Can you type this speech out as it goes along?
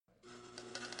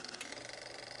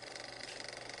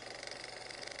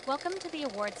Welcome to the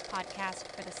awards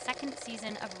podcast for the second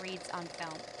season of Reids on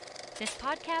Film. This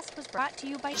podcast was brought to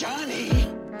you by Johnny!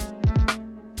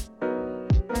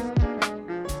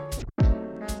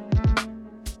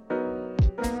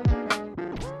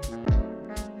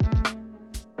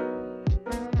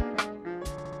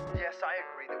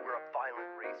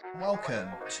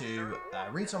 Welcome to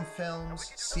Reids on Film's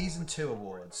Season 2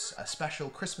 Awards, a special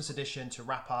Christmas edition to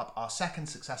wrap up our second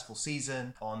successful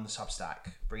season on the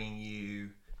Substack, bringing you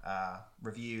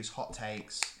reviews, hot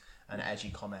takes and edgy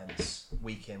comments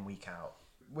week in, week out.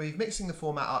 We're mixing the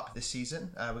format up this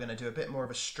season. We're going to do a bit more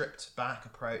of a stripped back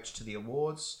approach to the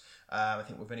awards. I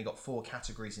think we've only got 4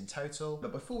 categories in total.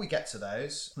 But before we get to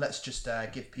those, let's just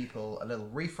give people a little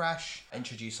refresh,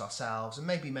 introduce ourselves, and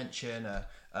maybe mention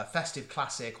a festive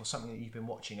classic or something that you've been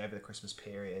watching over the Christmas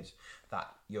period that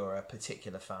you're a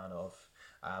particular fan of.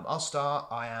 I'll start.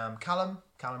 I am Callum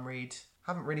Reid.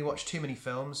 Haven't really watched too many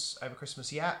films over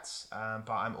Christmas yet,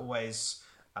 but I'm always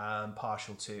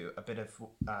partial to a bit of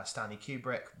Stanley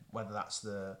Kubrick, whether that's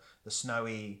the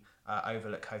snowy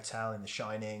Overlook Hotel in The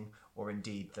Shining, or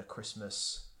indeed the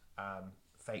Christmas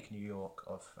fake New York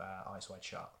of Eyes Wide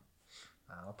Shut.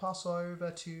 I'll pass over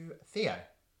to Theo.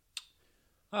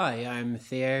 Hi, I'm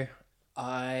Theo.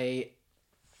 I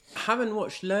haven't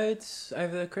watched loads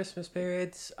over the Christmas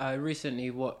period. I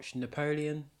recently watched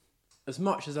Napoleon. As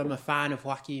much as I'm a fan of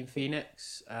Joaquin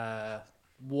Phoenix,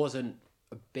 wasn't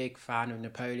a big fan of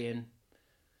Napoleon.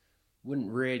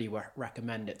 Wouldn't really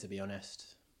recommend it, to be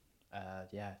honest.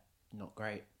 Not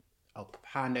great. I'll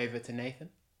hand over to Nathan.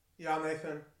 Yeah, I'm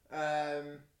Nathan.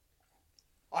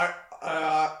 I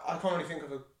can't really think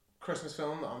of a Christmas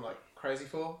film that I'm like crazy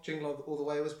for. Jingle All the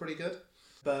Way was pretty good.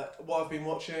 But what I've been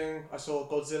watching, I saw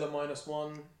Godzilla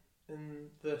 -1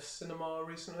 in the cinema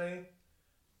recently,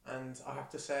 and I have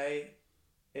to say,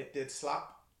 it did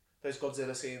slap. Those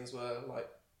Godzilla scenes were like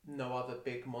no other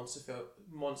big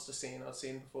monster scene I'd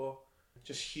seen before.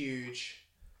 Just huge,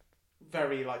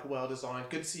 very like well designed,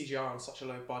 good CGI on such a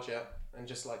low budget, and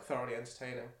just like thoroughly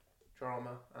entertaining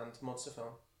drama and monster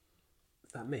film.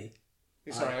 Is that me?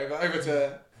 Sorry, over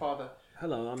to Father.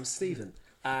 Hello, I'm Stephen.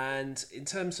 And in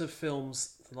terms of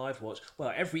films that I've watched,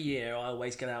 well, every year I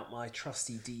always get out my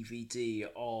trusty DVD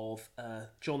of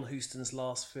John Huston's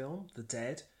last film, The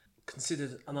Dead.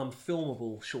 Considered an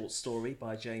unfilmable short story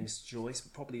by James Joyce,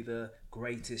 probably the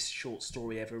greatest short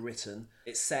story ever written.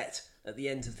 It's set at the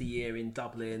end of the year in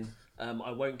Dublin.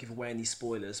 I won't give away any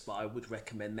spoilers, but I would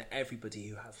recommend that everybody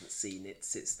who hasn't seen it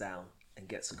sits down and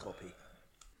gets a copy.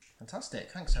 Fantastic,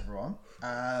 thanks everyone.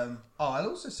 I'll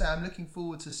also say I'm looking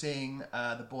forward to seeing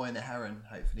The Boy and the Heron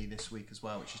hopefully this week as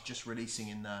well, which is just releasing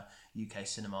in the UK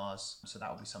cinemas. So that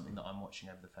will be something that I'm watching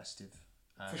over the festive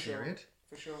period.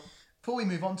 For sure. Before we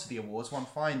move on to the awards, one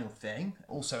final thing,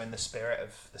 also in the spirit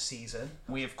of the season,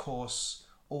 we of course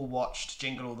all watched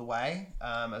Jingle All the Way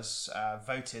as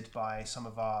voted by some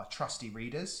of our trusty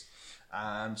readers.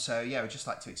 We'd just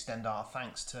like to extend our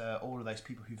thanks to all of those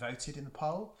people who voted in the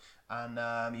poll.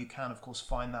 And you can, of course,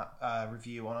 find that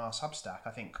review on our Substack. I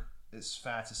think it's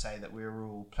fair to say that we were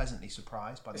all pleasantly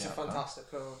surprised by the outcome. It's a fantastic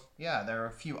film. Yeah, there are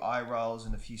a few eye rolls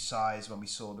and a few sighs when we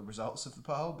saw the results of the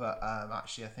poll, but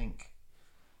actually I think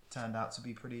it turned out to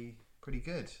be pretty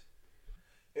good.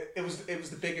 It was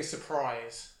the biggest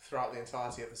surprise throughout the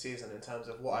entirety of the season in terms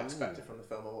of what I expected from the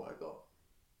film and what I got.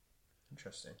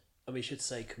 Interesting. And we should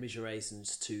say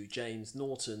commiserations to James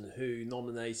Norton, who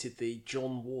nominated the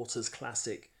John Waters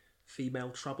classic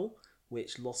Female Trouble,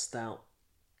 which lost out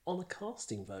on a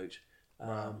casting vote.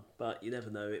 Wow. But you never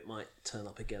know, it might turn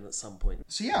up again at some point.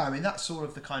 So yeah, I mean, that's sort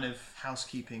of the kind of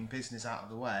housekeeping business out of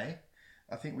the way.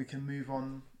 I think we can move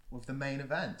on with the main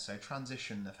event, so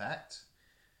transition effect.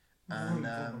 And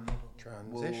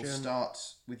we'll start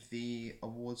with the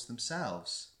awards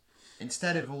themselves.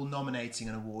 Instead of all nominating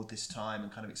an award this time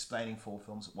and kind of explaining 4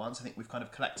 films at once, I think we've kind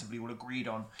of collectively all agreed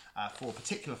on 4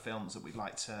 particular films that we'd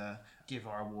like to give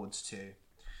our awards to,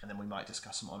 and then we might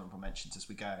discuss some honourable mentions as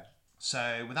we go.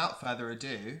 So without further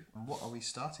ado, what are we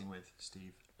starting with,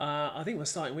 Steve? I think we're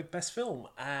starting with Best Film,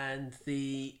 and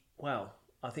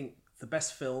I think the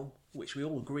Best Film, which we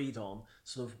all agreed on,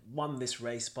 sort of won this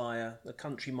race by a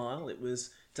country mile. It was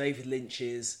David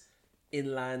Lynch's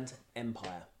Inland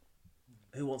Empire.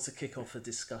 Who wants to kick off a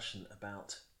discussion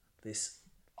about this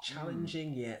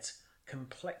challenging yet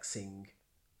complexing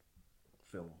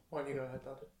film? Why don't you go ahead,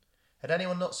 Dad? Had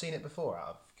anyone not seen it before, out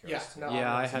of curiosity?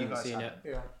 I hadn't seen it.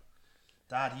 Yeah.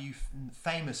 Dad, you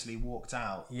famously walked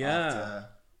out after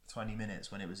 20 minutes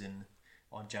when it was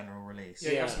on general release.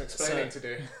 Yeah, you have some explaining to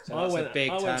do. So I went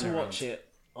to watch it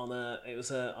on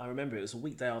I remember it was a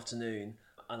weekday afternoon.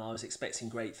 and I was expecting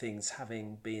great things,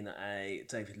 having been a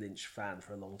David Lynch fan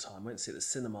for a long time. I went to see it at the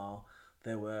cinema.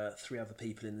 There were 3 other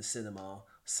people in the cinema,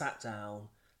 sat down,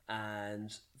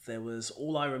 and there was,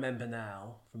 all I remember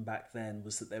now from back then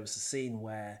was that there was a scene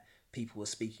where people were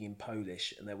speaking in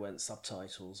Polish and there weren't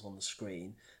subtitles on the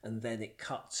screen, and then it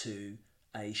cut to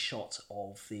a shot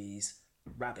of these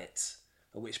rabbits,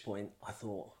 at which point I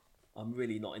thought, I'm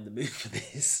really not in the mood for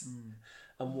this,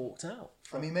 and walked out.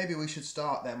 I mean, maybe we should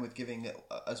start then with giving it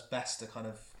as best a kind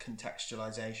of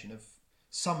contextualisation of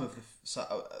some of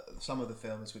the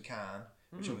film as we can,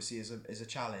 which obviously is a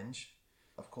challenge.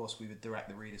 Of course, we would direct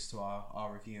the readers to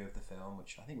our review of the film,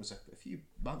 which I think was a few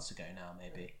months ago now,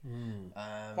 maybe.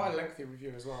 Quite a lengthy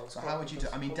review as well. So how would you do?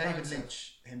 I mean, David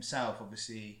Lynch himself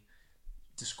obviously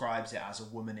describes it as a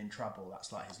woman in trouble.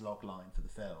 That's like his log line for the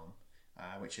film,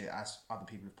 which, as other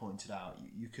people have pointed out,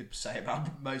 you could say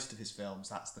about most of his films.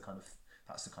 That's the kind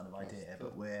of idea.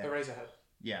 But we're Eraserhead.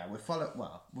 Yeah,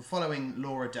 we're following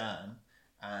Laura Dern,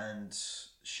 and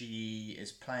she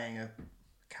is playing a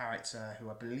character who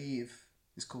I believe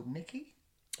is called Nikki.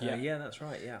 Yeah, that's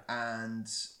right. Yeah, And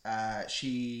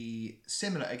she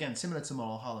similar to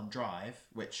Mulholland Drive,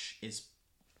 which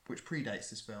predates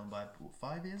this film by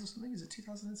 5 years or something. Is it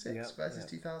 2006 versus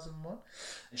 2001?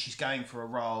 And she's going for a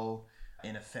role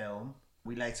in a film.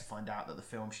 We later find out that the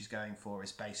film she's going for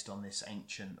is based on this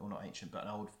not ancient, but an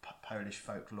old Polish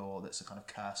folklore that's a kind of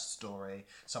cursed story.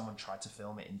 Someone tried to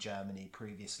film it in Germany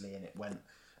previously, and it went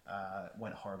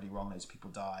horribly wrong. Loads of people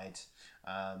died.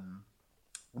 And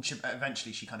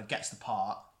eventually she kind of gets the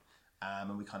part,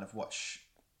 and we kind of watch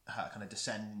her kind of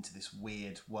descend into this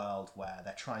weird world where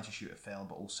they're trying to shoot a film,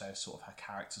 but also sort of her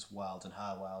character's world and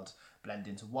her world blend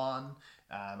into one.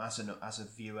 As a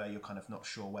viewer, you're kind of not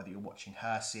sure whether you're watching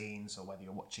her scenes or whether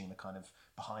you're watching the kind of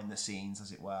behind the scenes,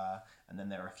 as it were. And then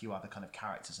there are a few other kind of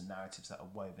characters and narratives that are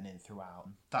woven in throughout.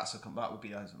 That would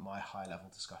be my high level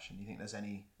discussion. Do you think there's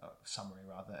any summary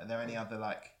rather? Are there any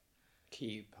other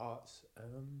key parts?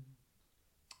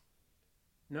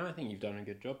 No, I think you've done a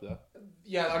good job there.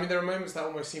 Yeah, I mean, there are moments that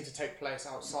almost seem to take place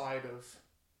outside of,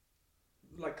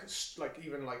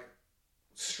 even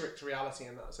strict reality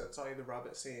in that sense, i.e. the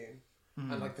rabbit scene,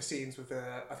 and the scenes with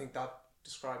I think Dad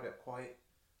described it quite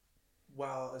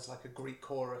well as a Greek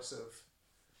chorus of,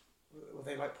 were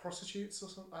they prostitutes or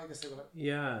something? I guess they were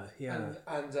yeah.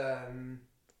 And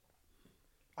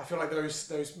I feel like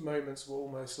those moments were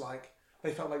almost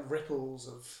they felt like ripples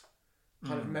of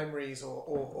kind of memories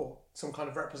or some kind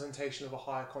of representation of a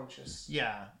higher conscious.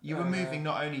 Yeah, you were moving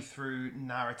not only through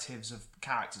narratives of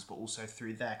characters, but also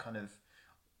through their kind of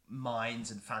minds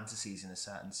and fantasies in a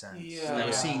certain sense. Yeah. So there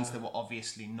were scenes that were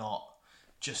obviously not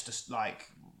just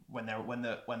when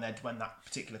that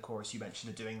particular chorus you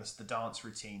mentioned are doing the dance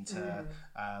routine to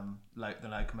the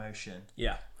locomotion.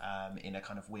 Yeah. In a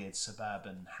kind of weird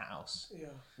suburban house. Yeah.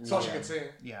 Such a good scene.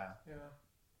 Yeah. Yeah.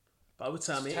 But I would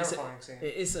say,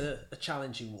 it is a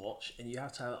challenging watch, and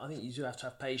I think you do have to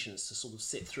have patience to sort of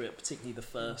sit through it, particularly the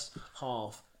first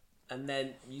half, and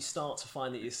then you start to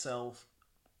find it yourself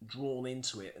drawn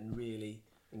into it and really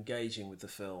engaging with the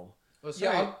film.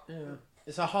 Well,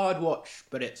 it's a hard watch,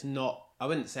 but it's not. I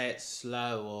wouldn't say it's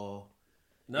slow or.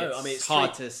 No, I mean it's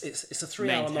hard to. It's a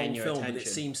 3-hour long maintain your film, but attention. it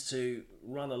seems to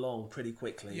run along pretty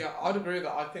quickly. Yeah, I'd agree with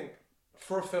that. I think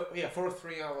for a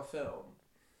 3-hour film,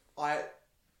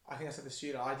 I think I said this to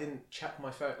you, I didn't check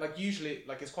my phone. Usually,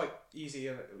 it's quite easy,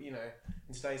 in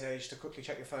today's age to quickly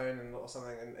check your phone or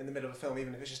something in the middle of a film,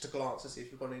 even if it's just a glance to see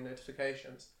if you've got any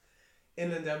notifications.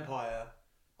 Inland Empire,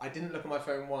 I didn't look at my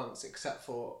phone once, except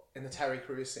for in the Terry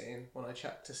Crews scene when I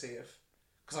checked to see if,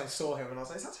 because I saw him and I was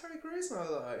like, "Is that Terry Crews?" And I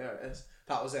was like, "Yeah, it is."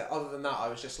 That was it. Other than that, I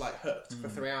was just hooked for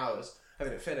 3 hours, and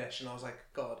then it finished, and I was like,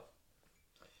 "God,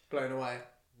 blown away."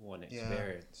 One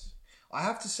experience. I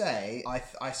have to say,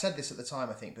 I said this at the time,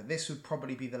 I think, but this would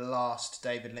probably be the last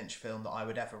David Lynch film that I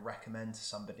would ever recommend to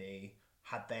somebody,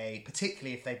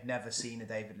 particularly if they'd never seen a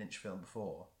David Lynch film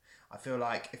before. I feel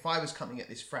like if I was coming at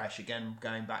this fresh, again,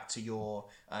 going back to your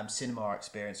cinema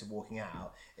experience of walking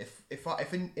out, if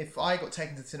I got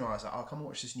taken to the cinema, I was like, "Oh, come and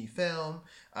watch this new film.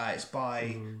 It's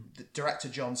by the director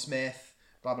John Smith,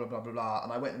 blah, blah, blah, blah, blah."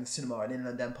 And I went in the cinema and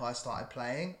Inland Empire started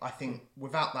playing. I think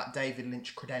without that David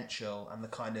Lynch credential and the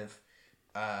kind of,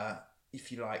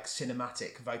 if you like,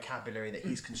 cinematic vocabulary that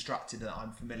he's constructed that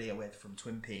I'm familiar with from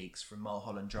Twin Peaks, from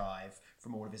Mulholland Drive,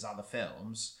 from all of his other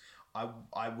films,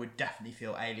 I would definitely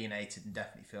feel alienated and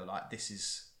definitely feel like this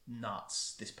is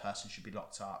nuts. This person should be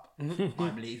locked up.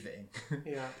 I'm leaving.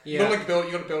 Yeah. Yeah. You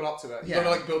gotta build up to it. You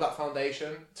gotta build that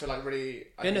foundation to really.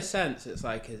 In a sense, it's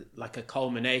like a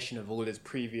culmination of all his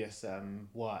previous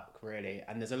work, really.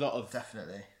 And there's a lot of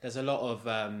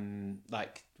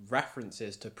like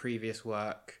references to previous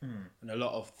work and a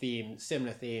lot of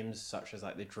similar themes, such as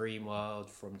like the dream world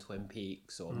from Twin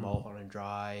Peaks or Mulholland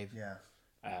Drive. Yeah.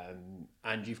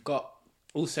 And you've got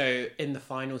also in the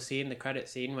final scene, the credit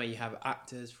scene, where you have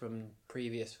actors from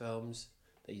previous films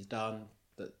that he's done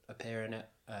that appear in it.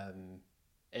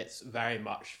 It's very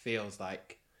much feels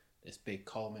like this big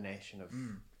culmination of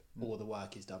all the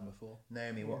work he's done before.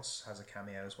 Naomi Watts has a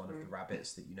cameo as one of the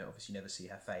rabbits that obviously never see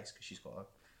her face because she's got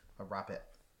a rabbit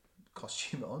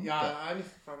costume on. Yeah, I only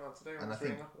found out today. And I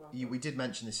think we did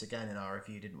mention this again in our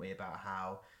review, didn't we, about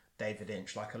how David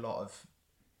Lynch, like a lot of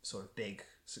sort of big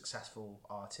successful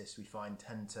artists, we find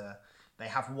they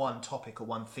have one topic or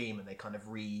one theme and they kind of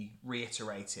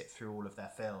reiterate it through all of their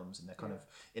films, and they're kind of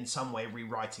in some way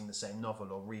rewriting the same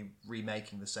novel or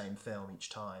remaking the same film each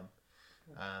time.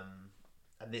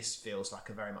 And this feels like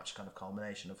a very much kind of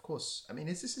culmination. Of course, I mean,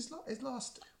 is this his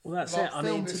last? Well, that's it. I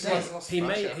mean,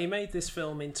 he made this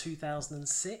film in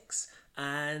 2006,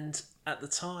 and at the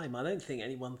time, I don't think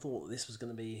anyone thought that this was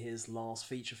going to be his last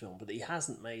feature film. But he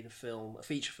hasn't made a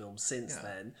feature film since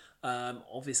then.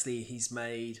 Obviously, he's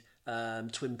made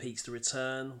Twin Peaks: The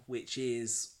Return, which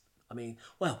is,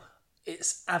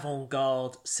 it's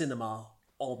avant-garde cinema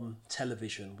on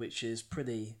television, which is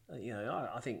pretty.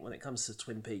 I think when it comes to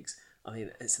Twin Peaks, I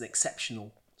mean, it's an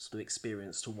exceptional sort of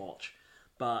experience to watch.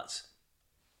 But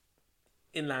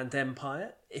Inland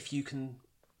Empire, if you can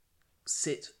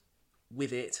sit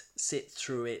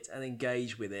through it and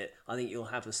engage with it, I think you'll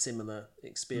have a similar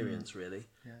experience, really.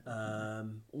 Yeah.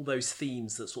 All those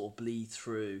themes that sort of bleed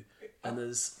through. And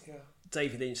there's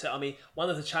David Lynch said, I mean,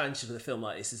 one of the challenges with a film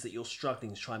like this is that you're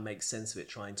struggling to try and make sense of it,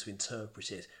 trying to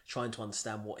interpret it, trying to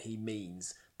understand what he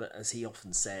means. But as he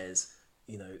often says,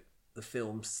 the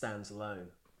film stands alone.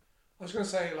 I was going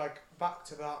to say, back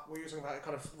to that, we were talking about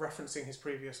kind of referencing his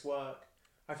previous work.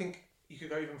 I think you could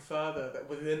go even further, that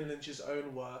within Lynch's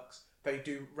own works, they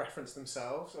do reference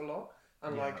themselves a lot.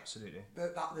 And absolutely.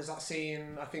 There's that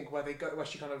scene, I think, where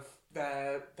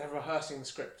they're rehearsing the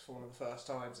script for one of the first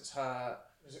times. It's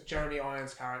Jeremy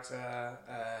Irons' character,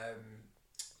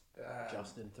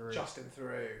 Justin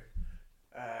Theroux.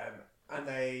 And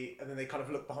then they kind of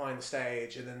look behind the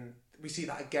stage, and then we see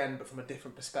that again, but from a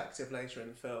different perspective later in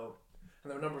the film. And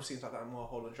there are a number of scenes like that in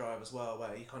Mulholland Drive as well,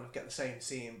 where you kind of get the same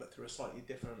scene, but through a slightly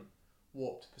different,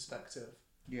 warped perspective.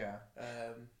 Yeah.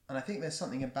 And I think there's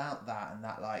something about that, and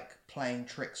that playing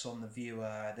tricks on the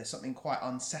viewer. There's something quite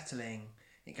unsettling.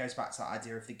 It goes back to that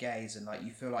idea of the gaze, and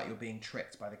you feel like you're being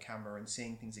tricked by the camera and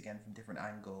seeing things again from different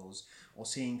angles, or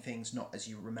seeing things not as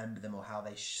you remember them or how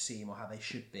they seem or how they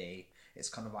should be. It's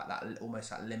kind of like that, almost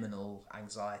that liminal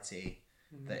anxiety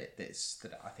that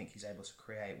I think he's able to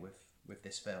create with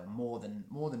this film more than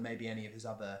maybe any of his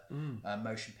other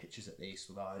motion pictures, at least.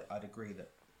 Although I'd agree that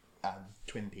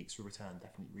Twin Peaks: Return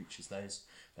definitely reaches those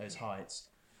heights.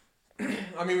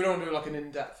 I mean, we don't do an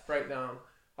in-depth breakdown.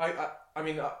 I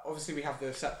mean, obviously we have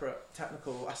the separate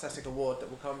technical aesthetic award that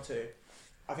we'll come to.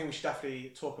 I think we should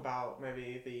definitely talk about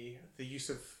maybe the use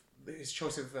of his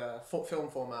choice of film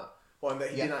format. One that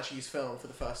he didn't actually use film for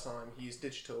the first time. He used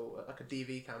digital, like a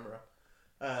DV camera,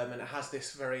 and it has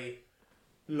this very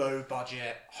low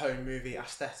budget home movie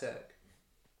aesthetic.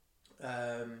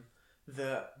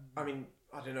 That, I mean,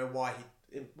 I don't know why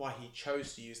he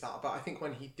chose to use that, but I think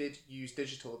when he did use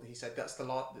digital, he said that's the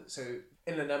last. So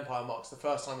Inland Empire marks the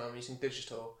first time I'm using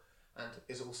digital, and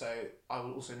I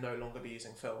will also no longer be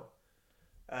using film.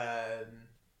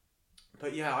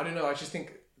 But yeah, I don't know. I just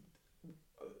think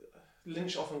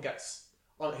Lynch often gets,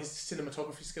 his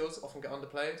cinematography skills often get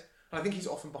underplayed, and I think he's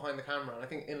often behind the camera. And I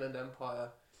think Inland Empire,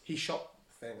 he shot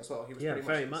thing as well. He was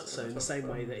very much so, in the same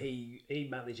way that he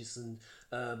manages and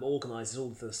organises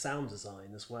all of the sound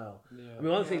design as well. Yeah. I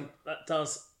mean, one thing that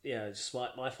does, just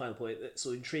my final point that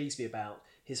sort of intrigues me about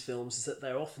his films is that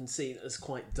they're often seen as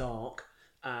quite dark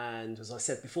and, as I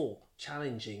said before,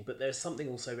 challenging, but there's something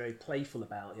also very playful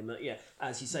about him that,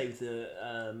 as you say, with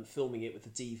the filming it with the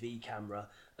DV camera,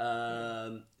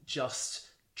 just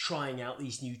trying out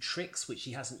these new tricks which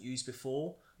he hasn't used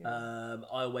before. I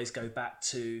always go back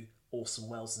to Orson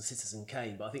Welles and Citizen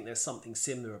Kane, but I think there's something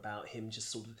similar about him just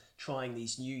sort of trying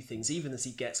these new things, even as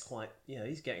he gets quite,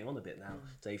 he's getting on a bit now,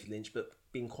 David Lynch, but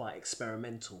being quite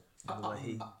experimental in the way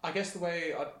he... I guess the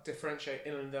way I'd differentiate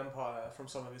Inland Empire from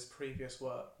some of his previous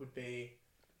work would be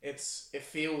it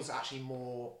feels actually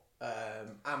more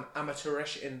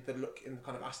amateurish in the look, in the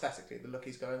kind of aesthetically, the look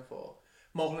he's going for.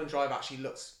 Mulholland Drive actually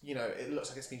looks, it looks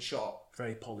like it's been shot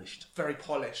Very polished. very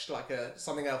polished, like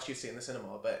something else you see in the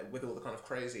cinema, but with all the kind of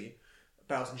crazy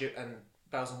bells and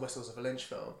whistles of a Lynch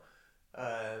film.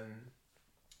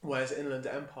 Whereas Inland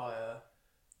Empire,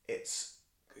 it's,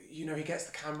 he gets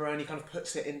the camera and he kind of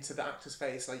puts it into the actor's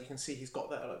face, like you can see he's got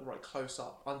that like right close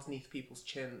up underneath people's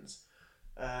chins.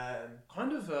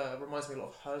 Kind of reminds me a lot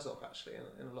of Herzog actually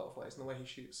in a lot of ways, in the way he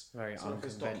shoots Very some of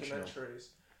his unconventional. documentaries.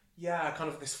 Yeah, kind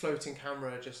of this floating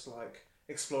camera, just like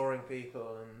exploring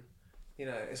people, and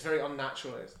it's very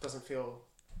unnatural. It doesn't feel.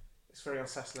 It's very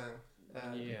unsettling.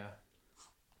 Yeah,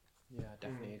 I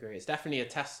definitely agree. It's definitely a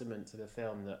testament to the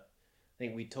film that I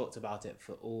think we talked about it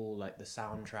for all, like the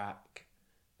soundtrack,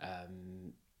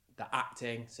 the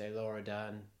acting. So Laura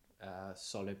Dern,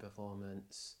 solid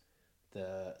performance.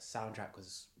 The soundtrack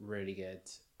was really good,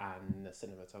 and the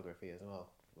cinematography as well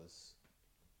was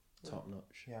top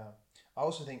notch. Yeah, I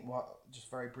also think just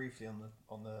very briefly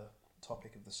on the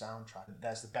topic of the soundtrack,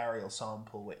 there's the Burial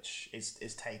sample, which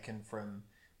is taken from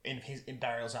in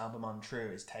Burial's album Untrue,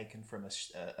 is taken from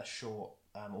a short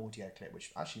audio clip,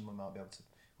 which actually we might be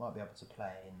able to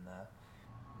play in there.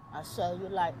 I show you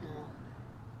light now.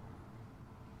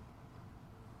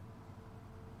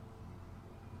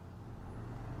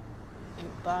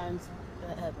 It burns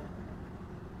forever.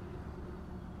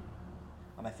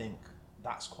 And I think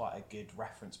that's quite a good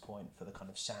reference point for the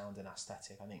kind of sound and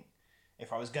aesthetic. I think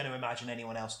if I was going to imagine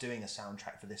anyone else doing a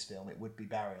soundtrack for this film, it would be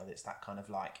Burial. It's that kind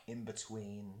of like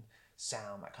in-between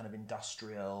sound, that kind of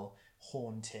industrial,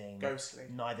 haunting, Ghostly.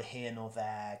 neither here nor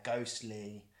there,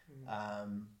 ghostly,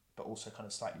 but also kind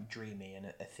of slightly dreamy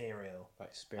and ethereal.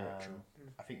 Like spiritual.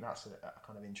 I think that's a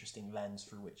kind of interesting lens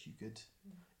through which you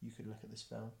could look at this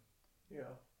film. Yeah.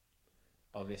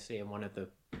 Obviously, in one of the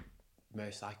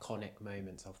most iconic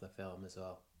moments of the film as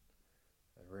well.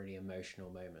 A really emotional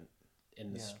moment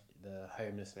in the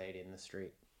homeless lady in the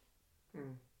street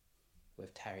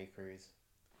with Terry Crews.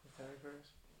 With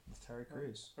Terry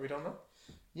Crews. Are we done now?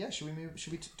 Yeah. Should we move?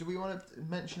 Do we want to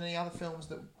mention any other films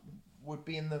that would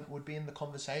be in the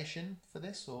conversation for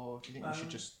this, or do you think we should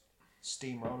just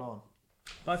steamroll on?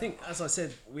 But I think, as I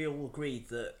said, we all agreed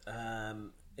that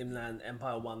Inland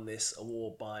Empire won this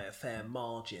award by a fair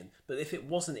margin. But if it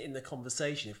wasn't in the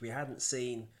conversation, if we hadn't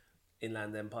seen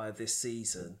Inland Empire this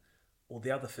season or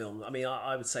the other film, I mean,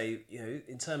 I would say,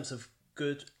 in terms of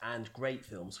good and great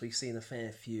films, we've seen a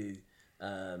fair few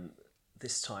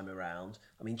this time around.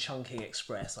 I mean, Chungking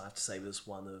Express, I have to say, was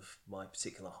one of my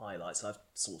particular highlights. I've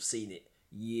sort of seen it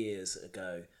years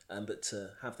ago, but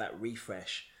to have that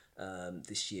refresh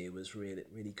this year was really,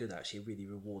 really good, actually, a really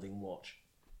rewarding watch.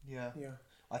 Yeah. Yeah.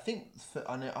 I think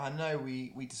I know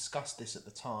we discussed this at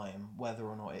the time, whether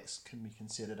or not it can be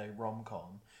considered a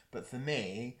rom-com. But for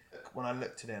me, when I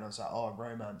looked at it, and I was like, a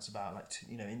romance about like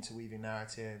interweaving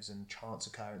narratives and chance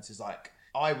occurrences. Like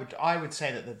I would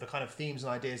say that the kind of themes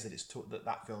and ideas that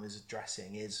that film is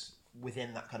addressing is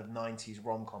within that kind of 90s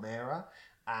rom-com era,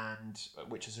 and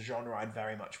which is a genre I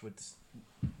very much would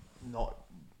not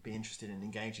be interested in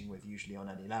engaging with usually on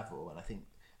any level. And I think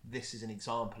this is an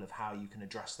example of how you can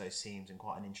address those themes in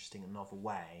quite an interesting and novel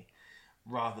way,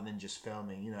 rather than just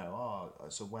filming,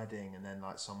 it's a wedding and then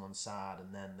like someone's sad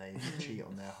and then they cheat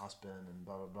on their husband and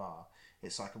blah, blah, blah.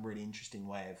 It's like a really interesting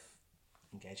way of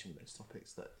engaging with those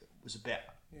topics that was a bit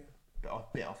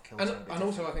off kilter. And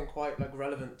also I think quite like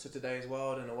relevant to today's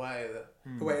world in a way, that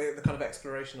the kind of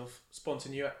exploration of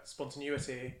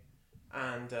spontaneity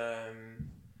and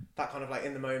that kind of like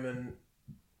in the moment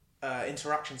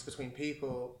interactions between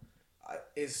people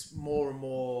is more and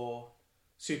more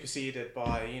superseded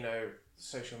by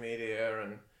social media,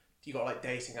 and you got like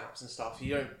dating apps and stuff.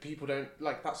 People don't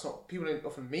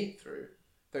often meet through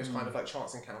those kind of like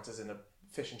chance encounters in a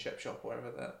fish and chip shop or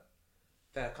wherever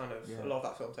they're kind of a lot of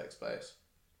that film takes place.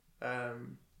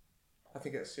 I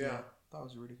think it's that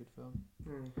was a really good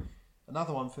film.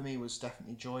 Another one for me was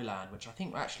definitely Joyland, which I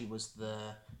think actually was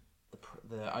the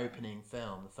opening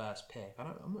film, the first pick.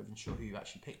 I'm not even sure who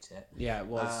actually picked it. Yeah, it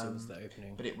was the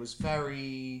opening. But it was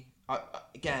very...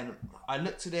 again, I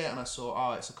looked at it and I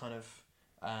saw, it's a kind of...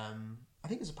 I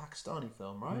think it's a Pakistani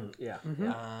film, right? Yeah.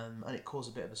 And it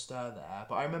caused a bit of a stir there.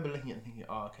 But I remember looking at it and thinking,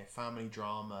 family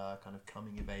drama, kind of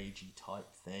coming-of-agey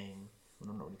type thing.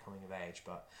 Well, I'm not really coming of age,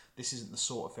 but this isn't the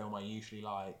sort of film I usually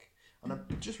like. And I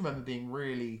just remember being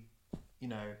really,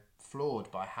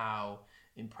 floored by how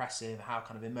impressive, how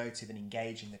kind of emotive and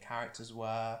engaging the characters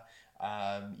were.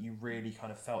 You really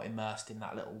kind of felt immersed in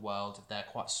that little world of their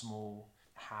quite small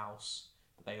house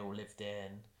that they all lived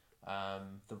in. I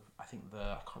can't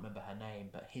remember her name,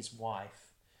 but his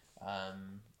wife, I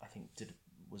think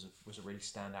was a really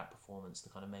standout performance. The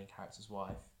kind of main character's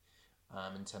wife,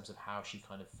 in terms of how she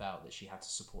kind of felt that she had to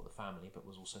support the family, but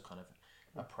was also kind of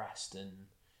oppressed and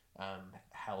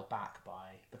held back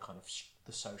by the kind of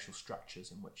the social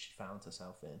structures in which she found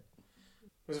herself in.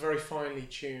 It was a very finely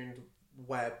tuned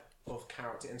web of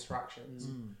character interactions,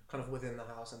 kind of within the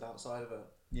house and outside of it.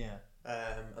 Yeah.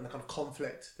 And the kind of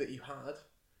conflict that you had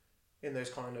in those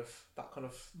that kind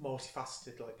of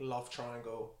multifaceted like love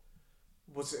triangle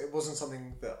wasn't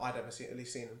something that I'd ever seen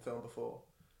in film before.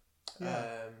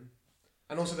 Yeah.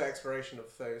 And also the exploration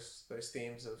of those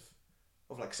themes of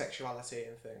like sexuality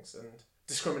and things and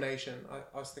discrimination.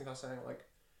 I was saying like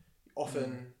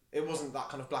often it wasn't that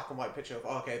kind of black and white picture of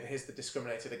okay, here's the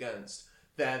discriminated against.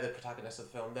 They're the protagonists of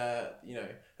the film. They're, you know,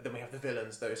 and then we have the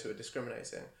villains, those who are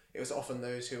discriminating. It was often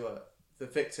those who are the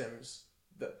victims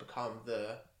that become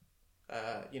the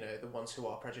the ones who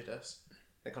are prejudiced.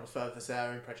 It kind of furthers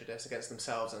their own prejudice against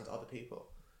themselves and other people.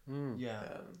 Yeah,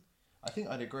 I think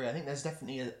I'd agree. I think there's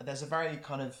definitely there's a very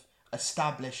kind of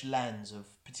established lens of,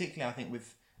 particularly I think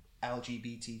with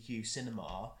LGBTQ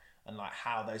cinema and like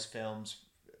how those films,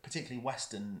 particularly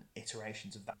Western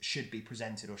iterations of that, should be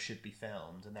presented or should be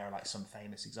filmed, and there are like some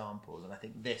famous examples. And I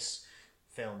think this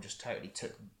film just totally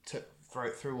took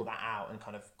threw all that out and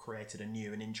kind of created a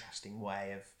new and interesting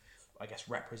way of, I guess,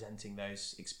 representing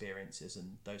those experiences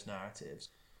and those narratives.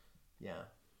 Yeah.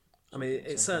 I mean,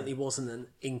 it certainly wasn't an,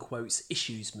 in quotes,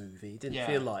 issues movie. It didn't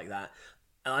feel like that.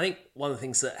 And I think one of the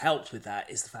things that helped with that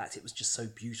is the fact it was just so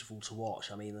beautiful to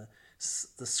watch. I mean,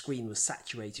 the screen was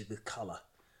saturated with colour.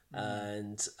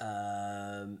 And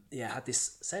had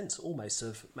this sense almost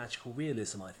of magical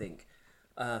realism, I think.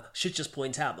 Should just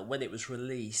point out that when it was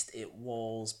released, it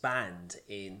was banned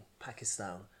in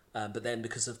Pakistan. But then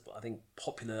because of, I think,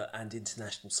 popular and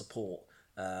international support,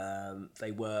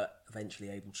 they were eventually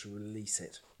able to release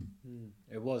it.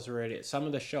 It was really, some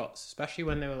of the shots, especially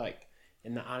when they were like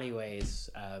in the alleyways,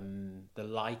 the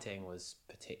lighting was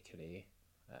particularly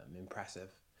impressive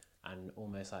and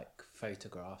almost like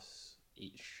photographs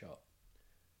each shot,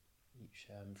 each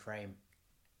frame.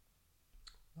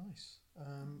 Nice.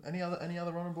 Any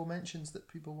other honourable mentions that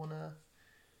people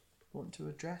want to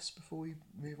address before we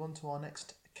move on to our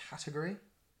next category?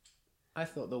 I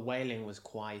thought the wailing was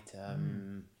quite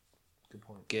good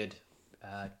point. Good.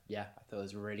 I thought it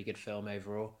was a really good film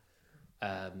overall.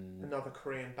 Another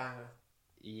Korean banger.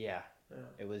 Yeah,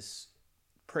 it was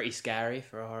pretty scary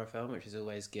for a horror film, which is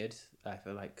always good. I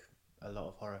feel like a lot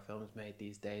of horror films made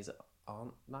these days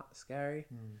aren't that scary.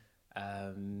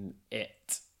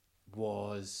 It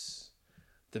was,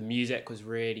 the music was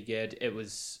really good. It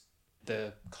was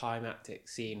the climactic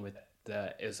scene with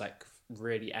it was like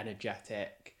really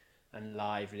energetic and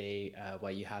lively,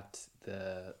 where you had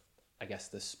the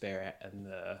spirit and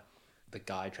the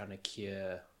guy trying to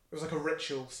cure. It was like a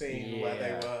ritual scene where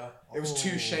they were. It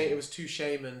was two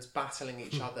shamans battling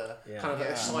each other, kind of like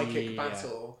a psychic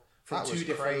battle from two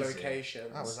different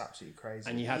locations. That was absolutely crazy.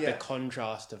 And you had the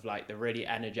contrast of like the really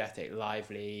energetic,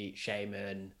 lively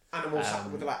shaman, animals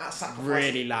with like sacrificing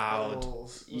really loud,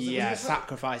 animals.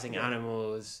 sacrificing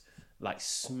animals, like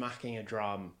smacking a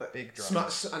drum, big drum,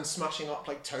 and smashing up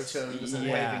like totems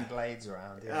and waving blades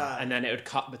around. And then it would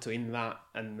cut between that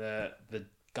and the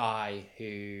guy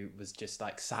who was just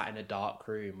like sat in a dark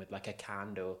room with like a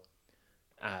candle,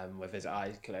 with his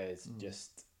eyes closed,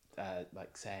 just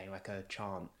like saying like a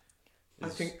chant. I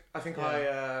think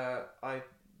I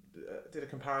did a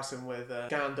comparison with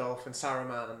Gandalf and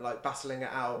Saruman, like battling it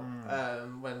out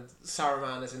when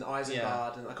Saruman is in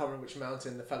Isengard, and I can't remember which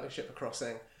mountain the Fellowship are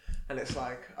crossing, and it's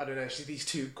like, I don't know, these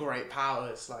two great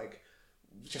powers like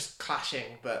just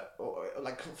clashing, but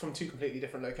like from two completely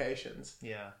different locations.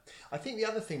 Yeah, I think the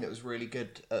other thing that was really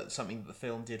good, something that the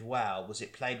film did well, was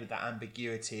it played with that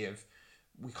ambiguity of,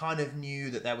 we kind of knew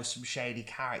that there was some shady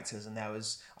characters, and there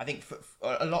was, I think, for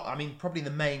a lot. I mean, probably the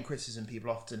main criticism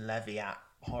people often levy at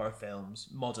horror films,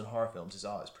 modern horror films, is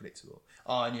it's predictable.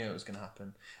 I knew it was going to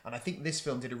happen, and I think this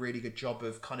film did a really good job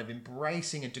of kind of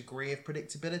embracing a degree of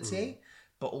predictability,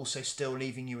 but also still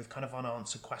leaving you with kind of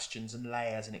unanswered questions and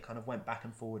layers, and it kind of went back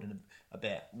and forward in a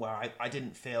bit, where I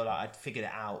didn't feel like I'd figured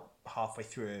it out halfway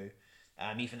through.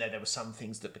 Even though there were some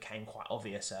things that became quite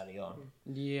obvious early on.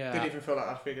 Yeah. Didn't even feel like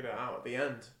I'd figured it out at the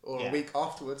end, or a week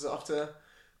afterwards after.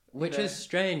 Which is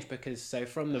strange, because so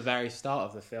from the very start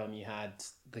of the film, you had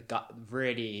the guy,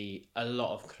 really a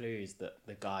lot of clues that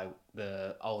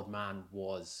the old man,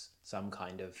 was some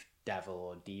kind of devil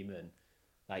or demon.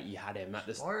 Like you had him at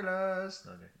the spoilers.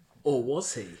 Or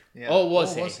was he? Yeah. Or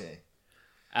was he?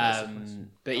 But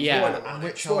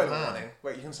spoiler warning.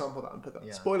 Wait, you can sample that and put that.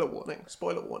 Yeah. Spoiler warning.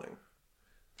 Spoiler warning.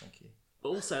 Thank you.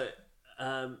 Also,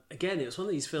 Again, it was one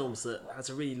of these films that has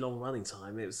a really long running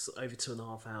time. It was over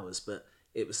 2.5 hours, but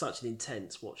it was such an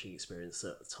intense watching experience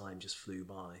that the time just flew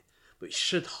by. But it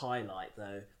should highlight,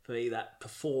 though, for me, that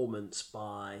performance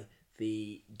by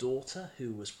the daughter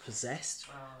who was possessed.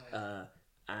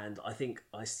 And I think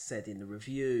I said in the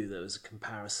review there was a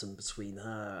comparison between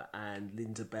her and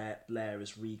Linda Blair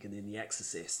as Regan in The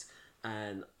Exorcist.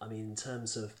 And I mean, in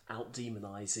terms of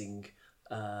out-demonising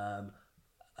a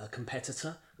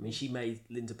competitor, I mean, she made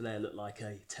Linda Blair look like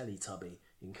a Teletubby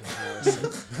in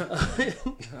comparison.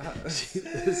 She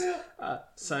was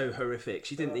so horrific.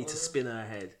 She didn't need to spin her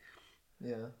head.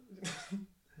 Yeah.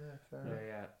 Fair enough.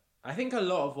 Yeah. I think a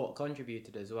lot of what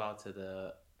contributed as well to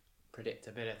the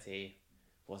predictability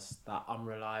was that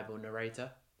unreliable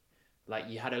narrator. Like,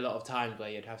 you had a lot of times where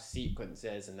you'd have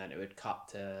sequences and then it would cut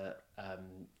to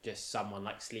just someone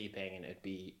like sleeping, and it'd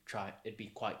be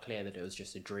quite clear that it was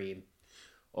just a dream.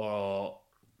 Or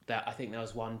that I think there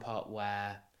was one part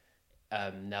where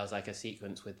there was like a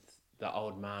sequence with the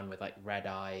old man with like red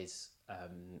eyes,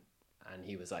 and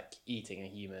he was like eating a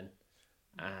human,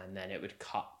 and then it would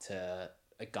cut to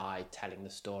a guy telling the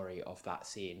story of that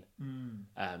scene.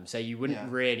 So you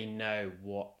wouldn't really know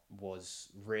what was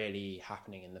really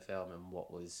happening in the film and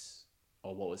what was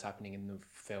happening in the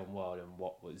film world and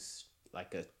what was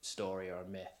like a story or a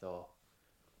myth or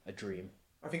a dream.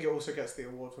 I think it also gets the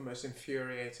award for most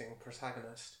infuriating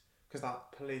protagonist, because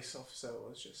that police officer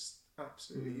was just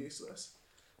absolutely useless.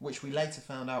 Which we later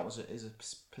found out is a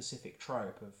specific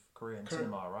trope of Korean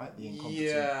cinema, right? The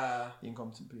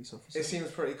incompetent police officer. It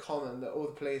seems pretty common that all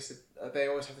the police, they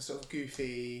always have this sort of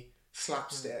goofy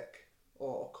slapstick,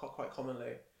 or quite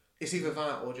commonly. It's either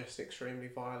that or just extremely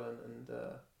violent and,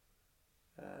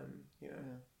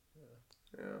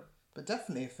 Yeah. But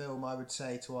definitely a film I would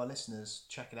say to our listeners,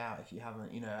 check it out if you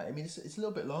haven't. I mean, it's a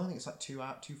little bit long. I think it's like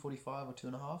 2:45 or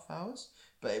 2.5 hours.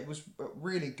 But it was a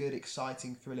really good,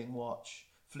 exciting, thrilling watch.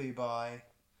 Flew by,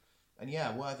 and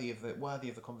worthy of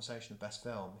the conversation of best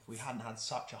film. If we hadn't had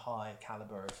such a high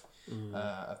caliber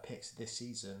of picks this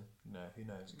season, who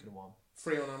knows? It could have won.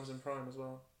 Free on Amazon Prime as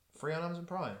well. Free on Amazon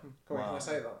Prime. Can I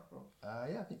say that?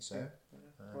 Yeah, I think so.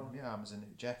 Yeah. Amazon,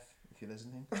 Jeff, if you're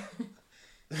listening,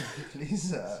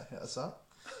 please hit us up.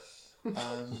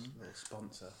 Little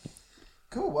sponsor.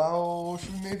 Cool. Well,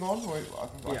 should we move on?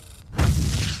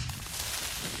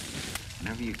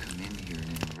 Whenever you come in here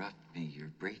and interrupt me,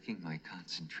 you're breaking my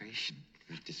concentration.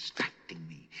 You're distracting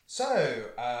me. So,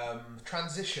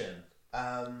 transition.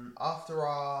 After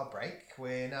our break,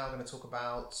 we're now going to talk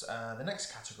about the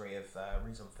next category of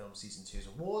Reids on Film Season 2's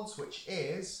awards, which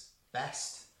is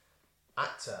Best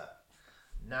Actor.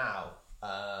 Now,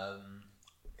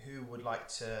 who would like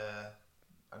to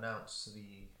announce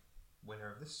the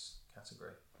winner of this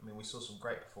category? I mean, we saw some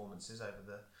great performances over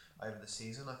the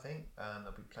season, I think.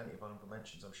 There'll be plenty of honourable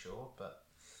mentions, I'm sure. But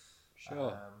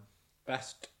sure.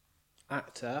 Best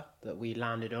actor that we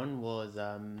landed on was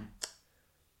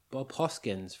Bob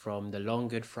Hoskins from The Long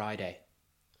Good Friday.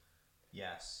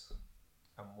 Yes,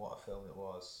 and what a film it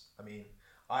was. I mean,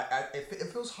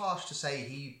 it feels harsh to say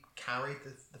he carried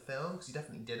the film, because he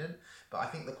definitely didn't. But I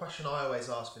think the question I always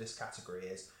ask for this category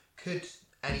is, could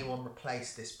anyone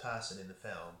replace this person in the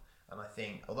film? And I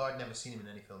think, although I'd never seen him in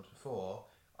any films before,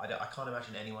 I can't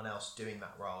imagine anyone else doing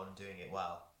that role and doing it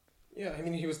well. Yeah, I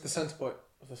mean, he was the centre point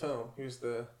of the film. He was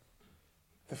the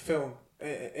film.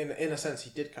 In a sense,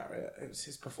 he did carry it. It was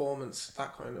his performance,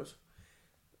 that kind of...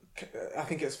 I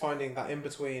think it's finding that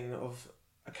in-between of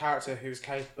a character who's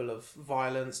capable of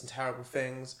violence and terrible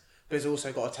things, but has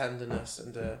also got a tenderness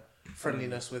and a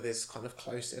friendliness with his kind of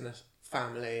close inner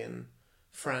family and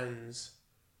friends.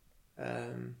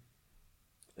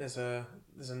 There's a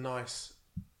nice,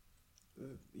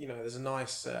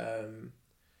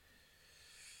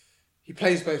 he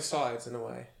plays both sides in a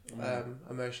way,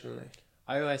 emotionally.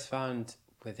 I always found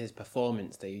with his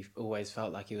performance that he always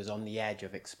felt like he was on the edge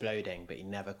of exploding, but he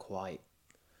never quite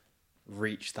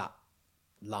reached that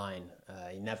line.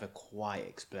 He never quite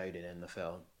exploded in the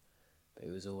film, but he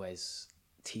was always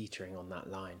teetering on that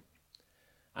line.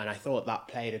 And I thought that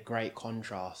played a great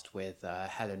contrast with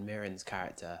Helen Mirren's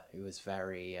character, who was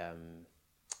very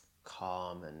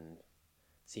calm and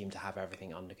seemed to have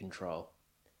everything under control.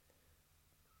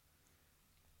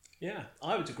 Yeah,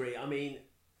 I would agree. I mean,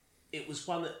 it was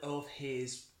one of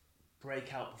his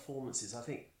breakout performances. I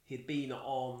think he'd been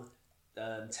on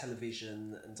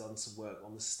television and done some work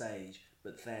on the stage,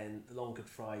 but then The Long Good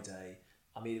Friday,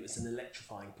 I mean, it was an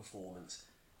electrifying performance.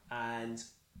 And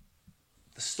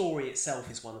the story itself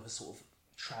is one of a sort of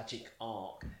tragic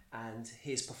arc, and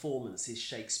his performance is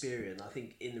Shakespearean. I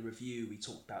think in the review we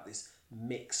talked about this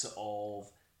mix of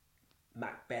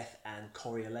Macbeth and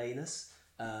Coriolanus,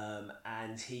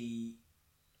 and he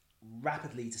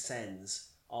rapidly descends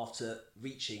after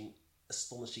reaching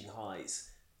astonishing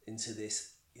heights into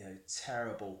this,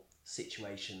 terrible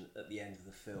situation at the end of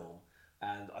the film.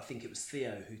 And I think it was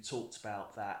Theo who talked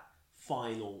about that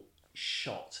final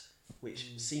shot,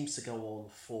 which seems to go on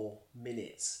for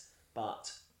minutes,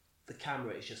 but the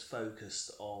camera is just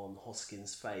focused on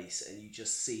Hoskins' face, and you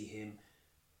just see him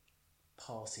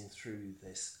passing through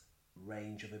this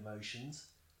range of emotions.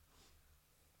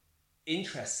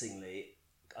 Interestingly,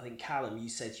 I think, Callum, you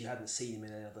said you hadn't seen him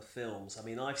in any other films. I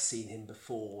mean, I've seen him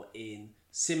before in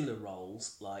similar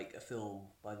roles, like a film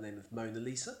by the name of Mona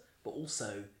Lisa, but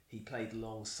also he played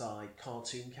alongside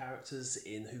cartoon characters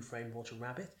in Who Framed Roger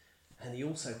Rabbit, and he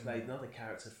also played another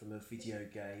character from a video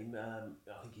game.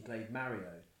 I think he played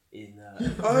Mario in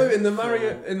in the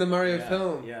Mario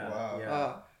film. Yeah, Wow.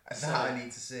 yeah. That's how I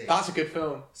need to see. That's a good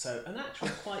film. So an actor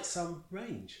with quite some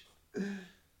range.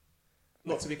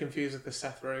 Not to be confused with the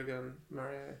Seth Rogen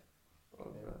Mario.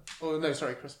 Oh no,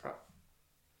 sorry, Chris Pratt.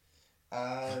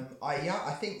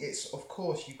 I think it's, of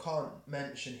course, you can't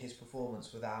mention his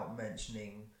performance without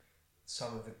mentioning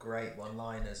some of the great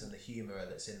one-liners and the humour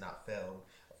that's in that film.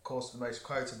 Of course, the most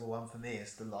quotable one for me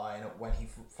is the line when he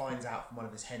finds out from one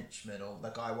of his henchmen, or the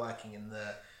guy working in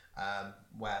the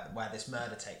where this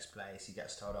murder takes place. He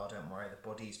gets told, "Oh, don't worry, the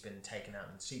body's been taken out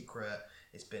in secret.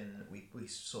 It's been we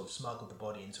sort of smuggled the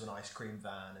body into an ice cream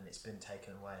van, and it's been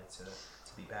taken away to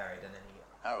be buried." And then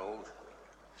Harold,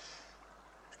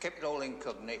 to keep it all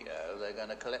incognito, they're going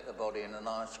to collect the body in an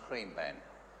ice cream van.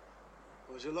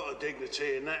 There's a lot of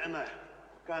dignity in that, isn't there?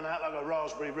 Going out like a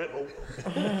raspberry ripple.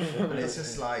 And it's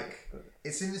just like,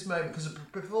 it's in this moment, because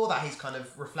before that he's kind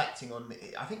of reflecting on,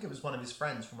 I think it was one of his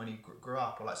friends from when he grew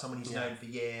up, or like someone he's known for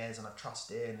years and I've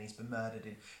trusted, and he's been murdered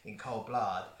in cold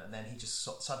blood, and then he just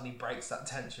suddenly breaks that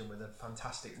tension with a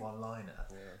fantastic one-liner.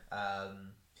 A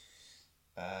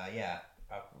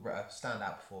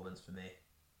standout performance for me.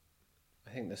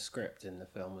 I think the script in the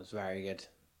film was very good.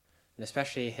 And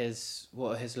especially his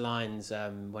lines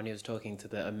when he was talking to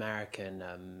the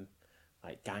American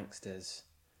gangsters,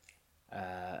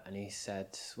 and he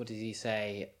said, what did he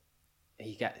say?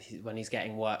 When he's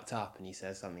getting worked up, and he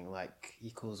says something like,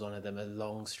 he calls one of them a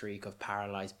long streak of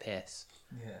paralysed piss.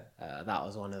 Yeah, that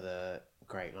was one of the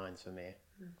great lines for me.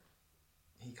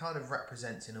 He kind of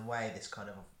represents, in a way, this kind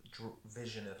of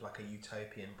vision of like a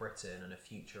utopian Britain and a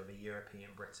future of a European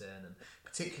Britain, and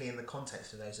particularly in the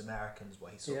context of those Americans, where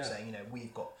he's sort of saying,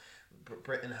 we've got,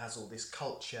 Britain has all this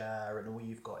culture, and all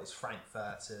you've got is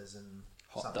frankfurters and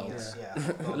hot something dogs. Hot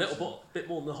dogs. A little bit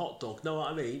more than the hot dog, know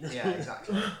what I mean? Yeah,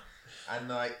 exactly. And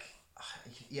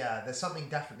there's something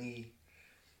definitely.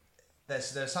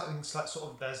 There's something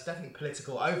like there's definitely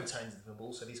political overtones in the film, but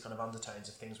also these kind of undertones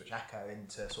of things which echo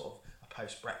into sort of a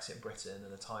post-Brexit Britain,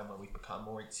 and a time where we've become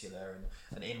more insular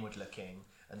and inward-looking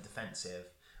and defensive,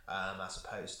 as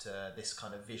opposed to this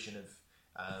kind of vision of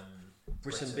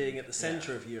Britain being at the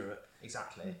centre of Europe.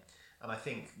 Exactly. And I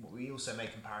think we also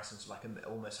make comparisons to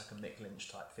almost like a Mick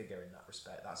Lynch type figure in that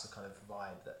respect. That's the kind of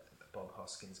vibe that Bob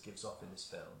Hoskins gives off in this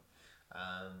film.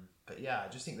 But yeah, I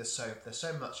just think there's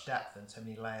so much depth and so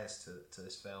many layers to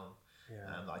this film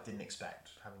that I didn't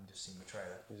expect, having just seen the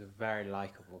trailer. He's a very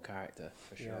likeable character,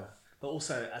 for sure. Yeah. But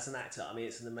also, as an actor, I mean,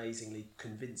 it's an amazingly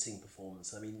convincing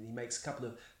performance. I mean, he makes a couple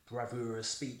of bravura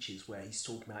speeches where he's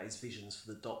talking about his visions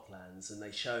for the Docklands, and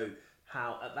they show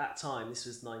how, at that time, this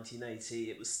was 1980,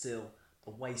 it was still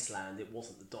a wasteland. It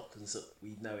wasn't the Docklands that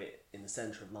we know it in the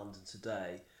centre of London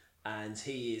today. And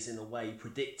he is, in a way,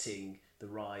 predicting the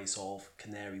rise of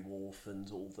Canary Wharf and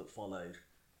all that followed.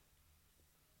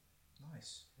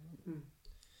 Nice.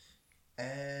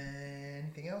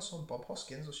 Anything else on Bob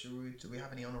Hoskins, or do we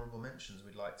have any honourable mentions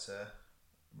we'd like to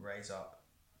raise up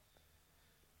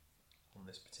on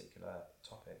this particular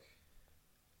topic?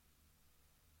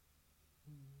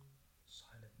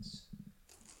 Silence.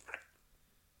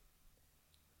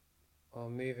 Well,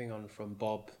 moving on from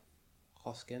Bob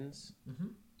Hoskins.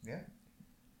 Yeah.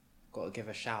 Got to give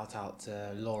a shout out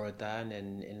to Laura Dern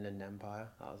in Inland Empire.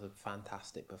 That was a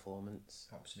fantastic performance.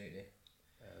 Absolutely.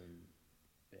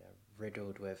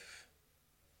 Riddled with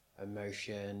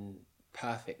emotion,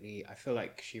 perfectly. I feel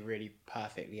like she really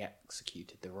perfectly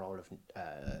executed the role of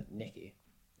Nikki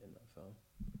in that film.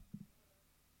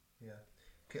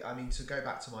 Yeah. I mean, to go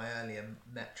back to my earlier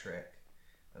metric,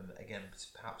 and again,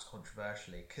 perhaps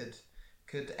controversially,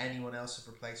 could anyone else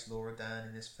have replaced Laura Dern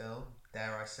in this film?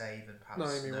 Dare I say, even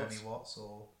perhaps Naomi Watts,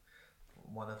 or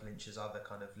one of Lynch's other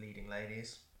kind of leading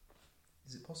ladies?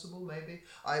 Is it possible? Maybe.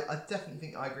 I definitely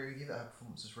think I agree with you that her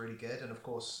performance was really good, and of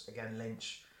course, again,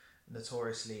 Lynch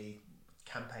notoriously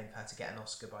campaign for her to get an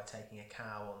Oscar by taking a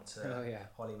cow onto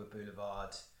Hollywood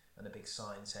Boulevard and a big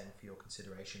sign saying "For your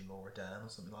consideration, Laura Dern" or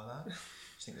something like that. I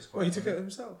just think it was quite. Well, he took it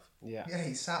himself. Yeah. Yeah,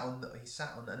 he sat on,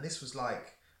 and this was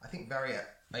like I think very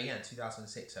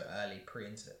 2006, so early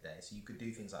pre-internet days. So you could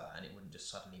do things like that, and it wouldn't just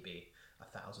suddenly be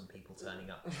 1,000 people turning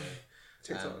up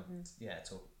to to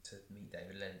meet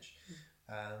David Lynch.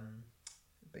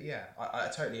 But yeah, I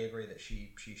totally agree that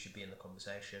she should be in the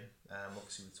conversation.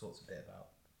 Obviously, we've talked a bit about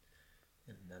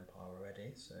Inland Empire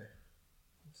already, so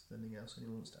is there anything else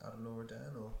anyone wants to add on Laura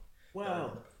Dern or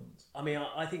well, I mean,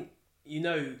 I think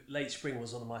Late Spring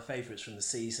was one of my favourites from the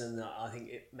season. I think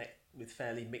it met with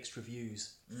fairly mixed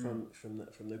reviews from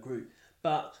the group,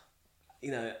 but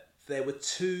there were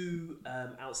two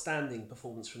outstanding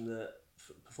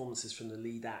performances from the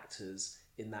lead actors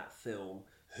in that film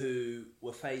who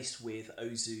were faced with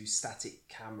Ozu's static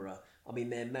camera. I mean,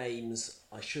 their names,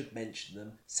 I should mention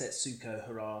them, Setsuko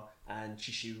Hara and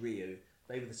Chishu Ryu.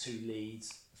 They were the two leads,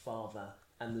 the father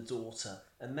and the daughter.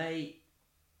 And their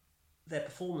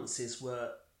performances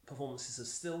were performances of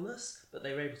stillness, but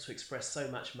they were able to express so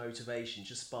much motivation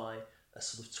just by a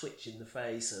sort of twitch in the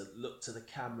face, a look to the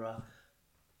camera,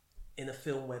 in a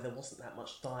film where there wasn't that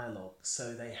much dialogue,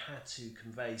 so they had to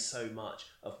convey so much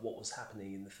of what was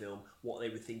happening in the film, what they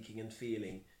were thinking and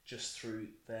feeling, just through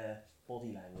their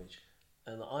body language.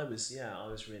 And I was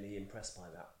really impressed by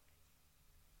that.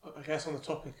 I guess on the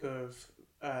topic of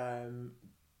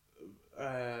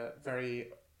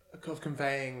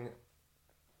conveying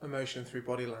emotion through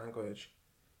body language,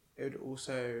 it would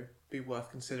also be worth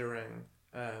considering.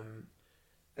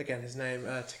 Again, his name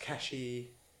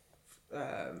Takeshi.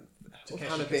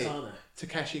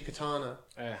 Takeshi Kitano,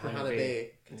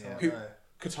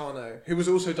 Kitano, who was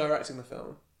also directing the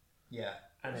film. Yeah,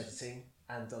 and editing,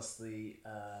 and does the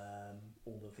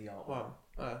all of the artwork. Wow,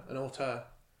 an auteur.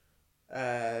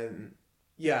 I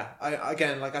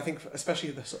think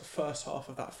especially the sort of first half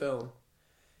of that film,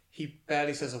 he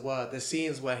barely says a word. There's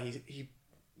scenes where he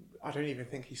I don't even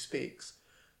think he speaks.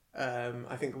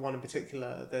 I think one in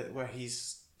particular where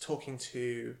he's talking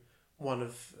to one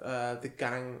of the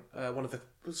gang, one of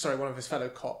his fellow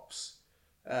cops,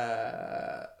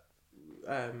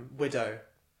 widow,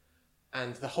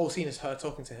 and the whole scene is her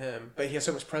talking to him, but he has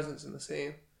so much presence in the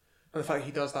scene, and the fact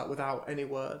he does that without any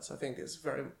words, I think is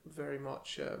very, very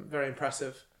much very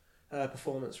impressive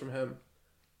performance from him.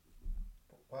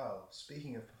 Well,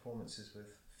 speaking of performances with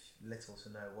little to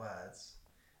no words,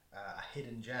 a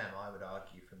hidden gem, I would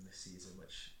argue, from this season,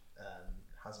 which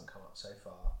hasn't come up so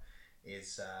far,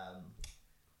 is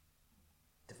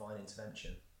Divine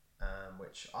Intervention,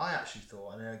 which I actually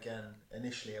thought, I know again,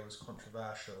 initially it was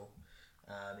controversial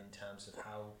in terms of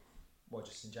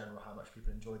just in general, how much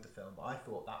people enjoyed the film, but I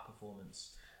thought that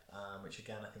performance, which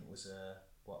again I think was a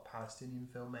Palestinian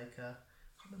filmmaker,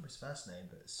 I can't remember his first name,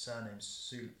 but his surname's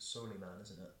Suleiman,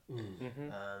 isn't it? Mm-hmm.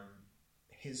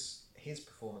 His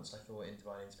performance, I thought, in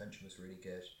Divine Intervention was really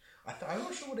good. I'm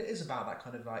not sure what it is about that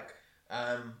kind of like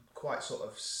quite sort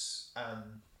of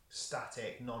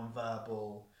static,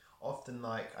 non-verbal. Often,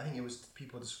 like I think it was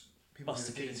people who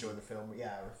enjoy the film,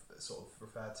 sort of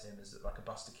referred to him as like a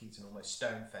Buster Keaton, almost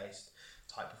stone-faced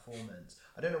type performance.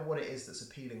 I don't know what it is that's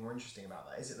appealing or interesting about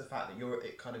that. Is it the fact that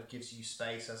it kind of gives you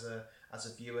space as a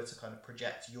viewer to kind of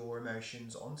project your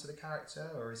emotions onto the character,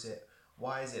 or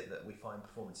why is it that we find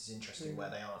performances interesting where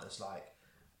they aren't as like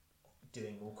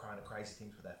doing all kind of crazy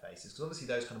things with their faces? Because obviously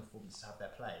those kind of performances have their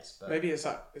place, but maybe it's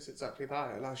exactly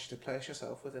that. It allows you to place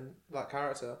yourself within that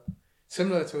character,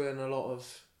 similar to in a lot of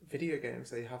video games.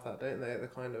 They have that, don't they? The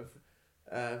kind of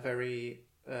very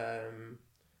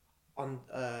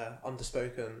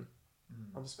understated.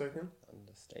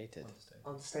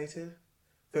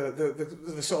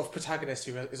 The sort of protagonist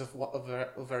who is of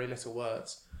very little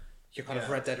words. Your kind of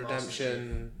Red Dead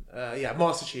Redemption,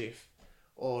 Master Chief,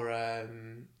 or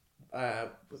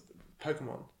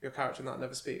Pokemon. Your character that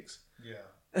never speaks. Yeah,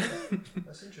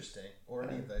 that's interesting. Or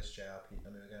any of those JRPG. I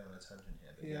mean, we're going on a tangent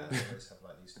here, but they always have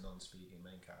like these non-speaking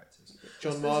main characters.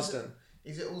 John Marsden.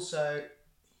 Is it also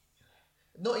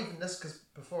not even this? Because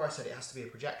before I said it has to be a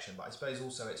projection, but I suppose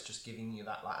also it's just giving you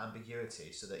that like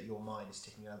ambiguity, so that your mind is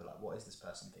ticking over. Like, what is this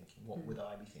person thinking? What would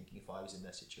I be thinking if I was in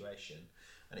their situation?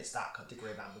 And it's that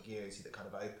degree of ambiguity that kind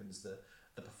of opens the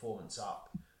performance up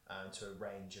to a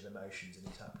range of emotions and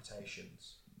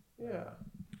interpretations.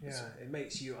 It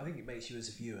makes you. I think it makes you as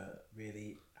a viewer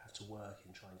really have to work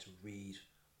in trying to read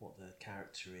what the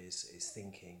character is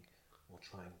thinking or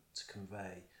trying to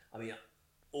convey. I mean,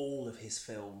 all of his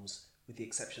films, with the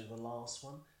exception of the last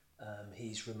one,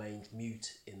 he's remained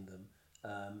mute in them.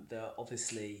 There are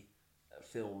obviously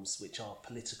films which are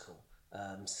political,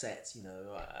 set,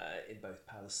 in both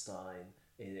Palestine,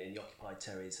 in the occupied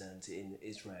territories, and in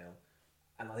Israel.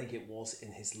 And I think it was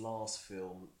in his last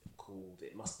film called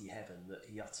It Must Be Heaven that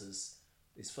he utters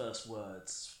his first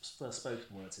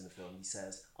spoken words in the film. He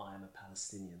says, "I am a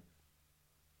Palestinian."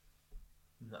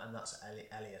 And that's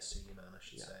Elias Suleiman, I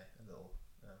should say. A little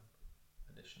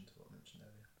addition to what I mentioned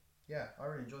earlier. Yeah, I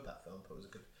really enjoyed that film. Thought it was a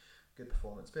good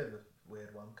performance. Bit of a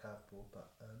weird one, curveball,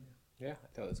 but yeah, I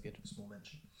thought it was good. Small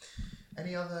mention.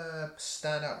 Any other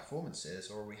standout performances,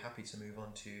 or are we happy to move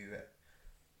on to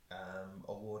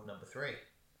award number 3?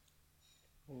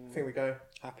 I think we go.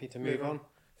 Happy to move on.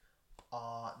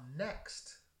 Our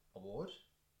next award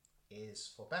is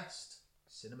for Best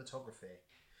Cinematography.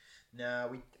 Now,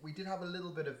 we did have a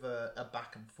little bit of a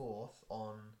back and forth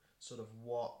on sort of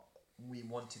what we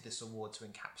wanted this award to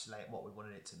encapsulate, what we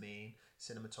wanted it to mean.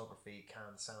 Cinematography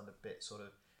can sound a bit sort of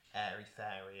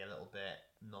airy-fairy, a little bit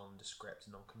nondescript,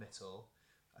 non-committal.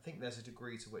 I think there's a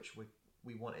degree to which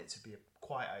we want it to be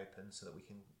quite open so that we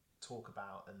can talk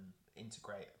about and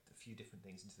integrate a few different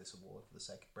things into this award for the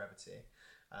sake of brevity.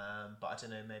 But I don't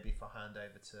know, maybe if I hand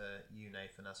over to you,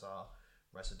 Nathan, as our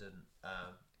resident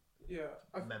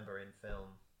member in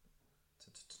film,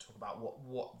 to talk about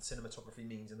what cinematography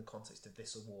means in the context of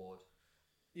this award.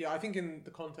 Yeah, I think in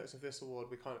the context of this award,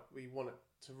 we want it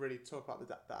to really talk about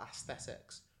the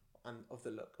aesthetics and of the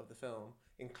look of the film,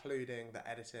 including the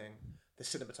editing, the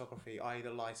cinematography, i.e. the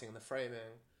lighting and the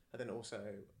framing, and then also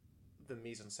the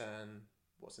mise en scène,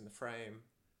 what's in the frame,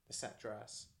 the set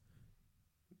dress,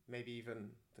 maybe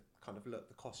even the kind of look,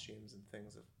 the costumes and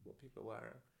things of what people are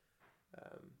wearing.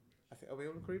 I think, are we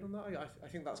all agreed on that? I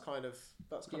think that's kind of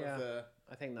the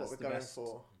I think that's what the we're going best.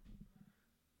 for.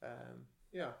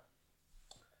 Yeah.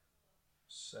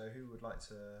 So who would like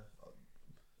to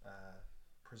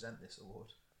present this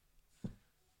award?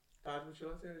 Ad, would you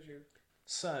like to?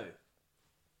 So,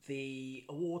 the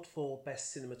award for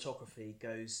Best Cinematography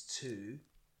goes to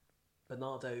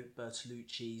Bernardo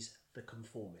Bertolucci's The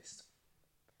Conformist.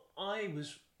 I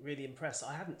was really impressed.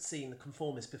 I hadn't seen The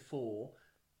Conformist before,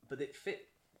 but it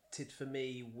fitted for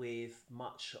me with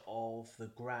much of the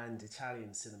grand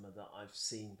Italian cinema that I've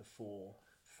seen before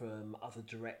from other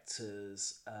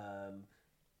directors,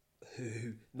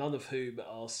 who none of whom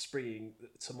are springing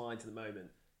to mind at the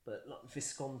moment, but like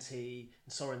Visconti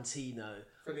and Sorrentino,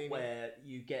 Fellini. where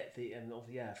you get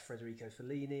Federico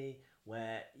Fellini,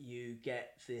 where you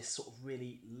get this sort of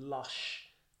really lush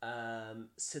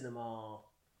cinema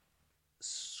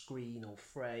screen or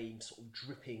frame, sort of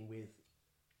dripping with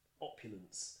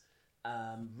opulence,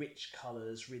 rich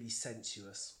colours, really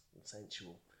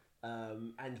sensual.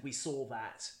 And we saw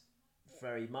that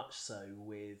very much so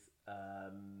with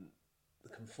The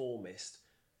Conformist.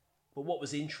 But what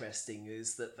was interesting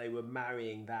is that they were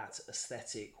marrying that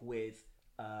aesthetic with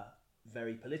a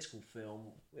very political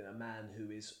film, with a man who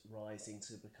is rising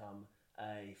to become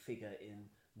a figure in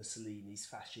Mussolini's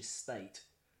fascist state.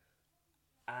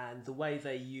 And the way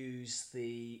they use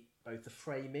both the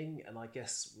framing, and I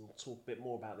guess we'll talk a bit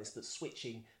more about this, but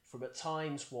switching from at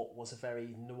times what was a very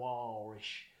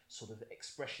noirish sort of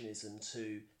expressionism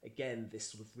to, again, this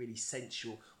sort of really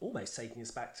sensual, almost taking us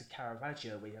back to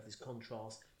Caravaggio, where you have this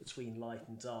contrast between light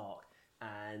and dark,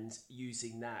 and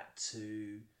using that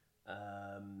to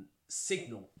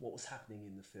signal what was happening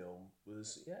in the film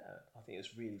I think it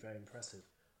was really very impressive.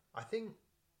 I think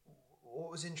what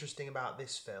was interesting about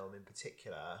this film in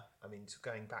particular, I mean,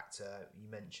 going back to, you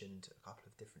mentioned a couple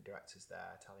of different directors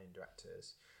there, Italian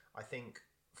directors. I think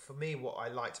for me, what I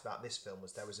liked about this film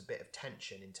was there was a bit of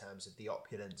tension in terms of the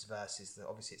opulence versus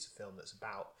obviously it's a film that's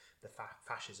about the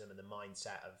fascism and the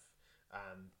mindset of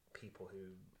people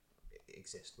who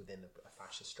exist within a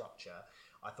fascist structure.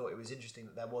 I thought it was interesting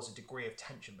that there was a degree of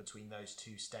tension between those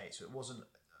two states. So it wasn't,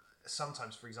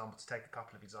 sometimes, for example, to take a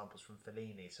couple of examples from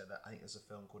Fellini, so that I think there's a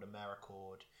film called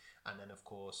AmeriCorps, and then of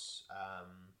course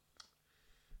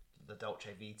the Dolce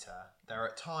Vita. There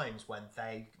are times when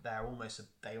they almost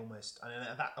I mean,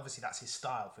 that obviously that's his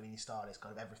style. Fellini's style is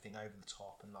kind of everything over the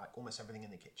top and like almost everything in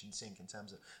the kitchen sink in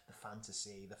terms of the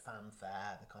fantasy, the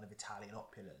fanfare, the kind of Italian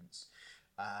opulence.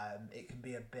 It can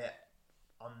be a bit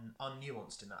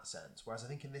unnuanced in that sense, whereas I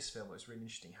think in this film it was really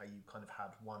interesting how you kind of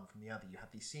had one from the other. You had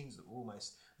these scenes that were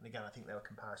almost, and again I think there were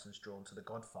comparisons drawn to The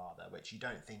Godfather, which you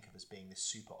don't think of as being this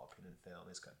super opulent film.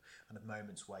 It's kind of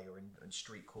moments where you're in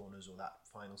street corners, or that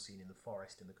final scene in the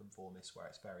forest in The Conformist where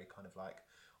it's very kind of like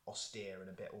austere and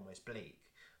a bit almost bleak,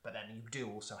 but then you do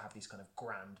also have these kind of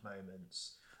grand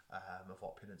moments of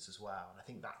opulence as well, and I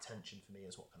think that tension for me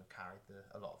is what kind of carried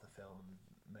a lot of the film and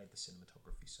made the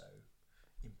cinematography so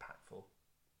impactful.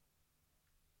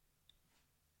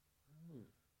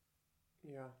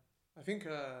 Yeah, I think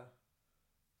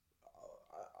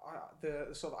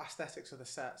the sort of aesthetics of the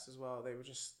sets as well, they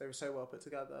were so well put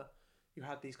together. You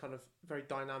had these kind of very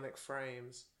dynamic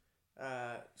frames,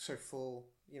 so full.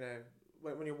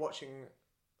 When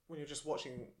you're just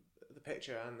watching the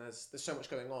picture and there's so much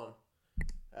going on.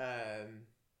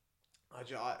 I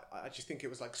just think it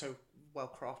was like so well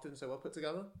crafted and so well put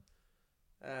together.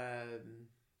 And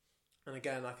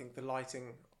again, I think the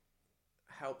lighting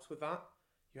helped with that.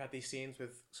 You had these scenes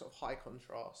with sort of high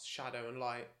contrast, shadow and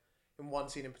light. In one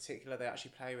scene in particular, they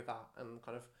actually play with that and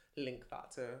kind of link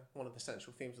that to one of the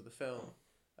central themes of the film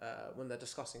when they're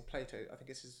discussing Plato. I think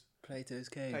it's his Plato's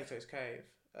Cave. Plato's Cave.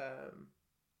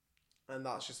 And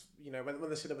that's just, when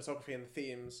the cinematography and the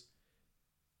themes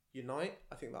unite,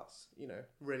 I think that's,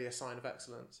 really a sign of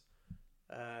excellence.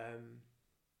 Good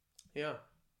film.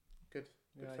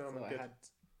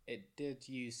 It did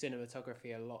use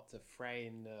cinematography a lot to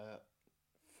frame the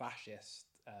fascist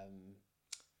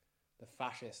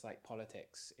like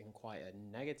politics in quite a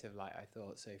negative light, I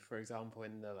thought. So for example,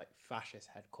 in the like fascist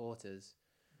headquarters,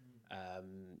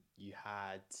 you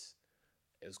had,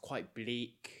 it was quite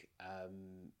bleak,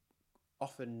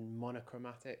 often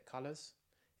monochromatic colours.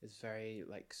 It's very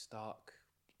like stark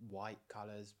white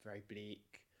colours, very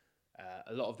bleak.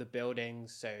 A lot of the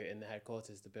buildings, so in the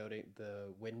headquarters,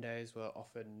 the windows were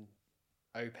often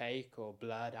opaque or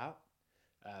blurred out,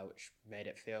 which made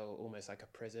it feel almost like a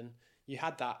prison. You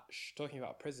had that, talking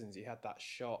about prisons, you had that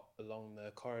shot along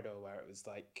the corridor where it was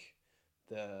like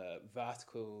the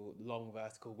long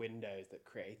vertical windows that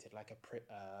created like a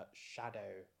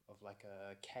shadow of like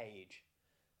a cage,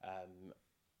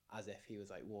 as if he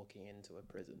was like walking into a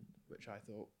prison, which I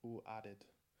thought all added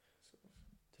sort of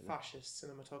fascist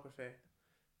cinematography,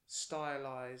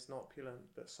 stylized, not opulent,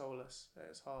 but soulless at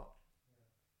its heart.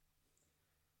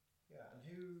 Yeah, and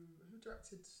who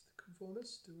directed The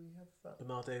Conformist? Do we have that?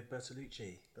 Bernardo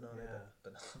Bertolucci.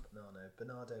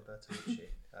 Bernardo Bertolucci.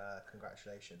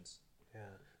 Congratulations.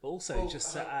 Yeah, but also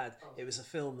to add, it was a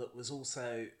film that was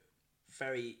also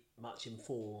very much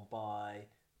informed by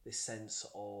this sense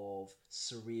of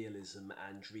surrealism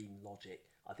and dream logic.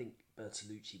 I think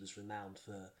Bertolucci was renowned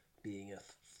for being a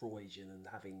Freudian and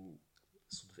having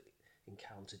sort of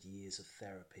encountered years of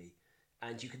therapy.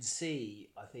 And you can see,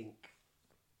 I think,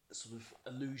 sort of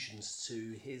allusions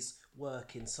to his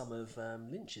work in some of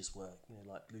Lynch's work,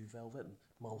 like Blue Velvet and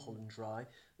Mulholland Drive.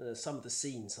 Some of the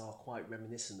scenes are quite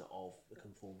reminiscent of The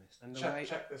Conformist. And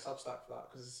check the Substack for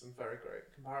that, because there's some very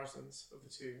great comparisons of the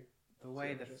two. The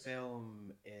way the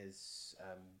film is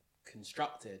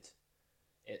constructed,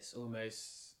 it's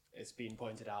been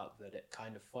pointed out that it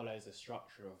kind of follows a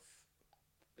structure of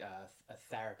a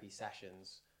therapy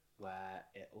sessions, where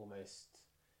it almost,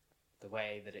 the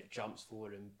way that it jumps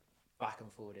forward and back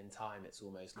and forward in time, it's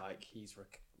almost like he's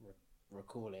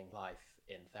recalling life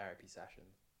in therapy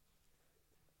sessions.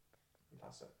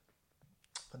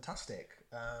 Fantastic.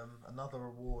 Another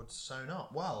award sewn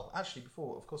up. Well, actually,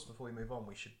 before we move on,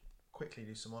 we should quickly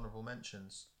do some honourable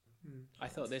mentions. I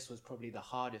thought this was probably the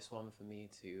hardest one for me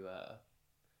to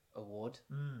award,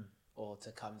 or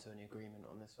to come to an agreement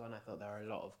on this one. I thought there are a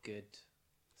lot of good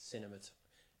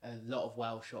a lot of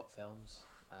well shot films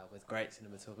with great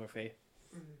cinematography.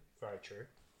 Very true.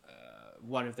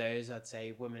 One of those, I'd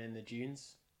say, Woman in the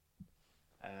Dunes.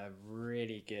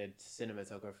 Really good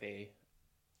cinematography,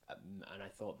 and I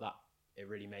thought that it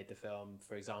really made the film.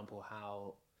 For example,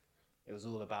 how it was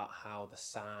all about how the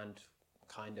sand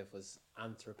kind of was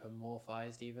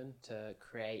anthropomorphized, even to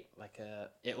create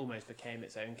it almost became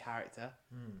its own character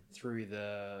through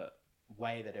the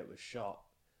way that it was shot,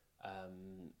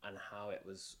 and how it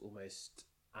was almost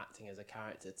acting as a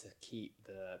character to keep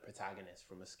the protagonist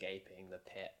from escaping the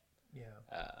pit.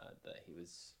 That he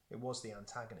was. It was the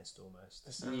antagonist almost.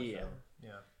 The sand film.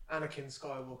 Yeah. Anakin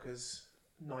Skywalker's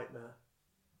nightmare.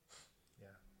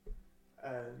 Yeah.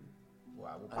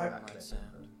 Wow, we'll I don't like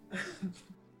sand.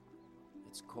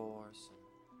 It's coarse and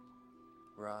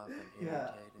rough and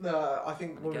irritating. No, I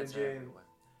think Woman in June.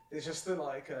 It's just we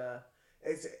were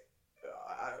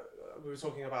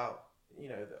talking about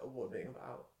the award being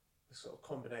about the sort of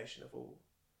combination of all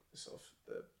the sort of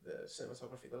the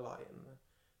cinematography, the light, and the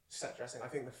set dressing. I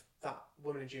think that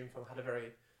Woman in June film had a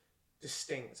very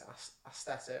distinct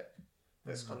aesthetic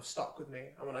that's kind of stuck with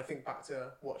me, and when I think back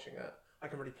to watching it, I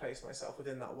can really place myself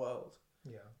within that world.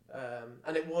 Yeah.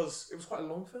 And it was quite a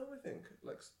long film. I think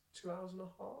like 2 hours and a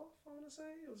half. I want to say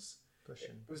it was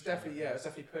pushing. It was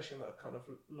definitely pushing that kind of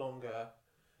longer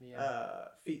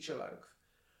feature length.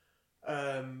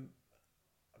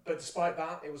 But despite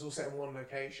that, it was all set in one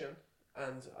location,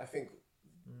 and I think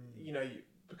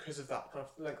because of that kind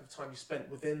of length of time you spent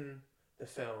within the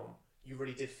film, you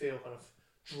really did feel kind of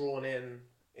drawn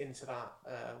into that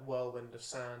whirlwind of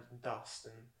sand and dust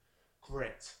and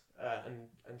grit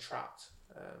and trapped.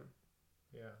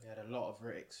 You had a lot of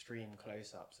really extreme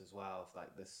close-ups as well, of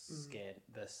like the skin,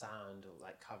 the sand, or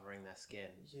like covering their skin.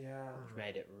 Yeah, which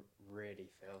made it really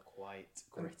feel quite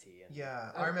gritty. And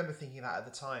I remember thinking that at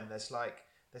the time.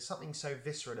 There's something so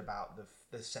visceral about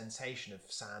the sensation of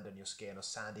sand on your skin or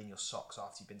sand in your socks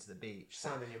after you've been to the beach.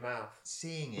 Sand in your mouth.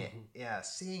 Seeing it,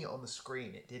 seeing it on the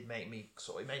screen, it did make me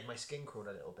it made my skin crawl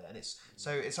a little bit. And it's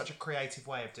such a creative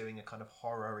way of doing a kind of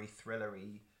horror-y,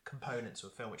 thriller-y component to a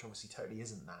film, which obviously totally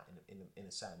isn't that in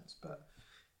a sense, but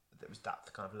there was that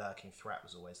kind of lurking threat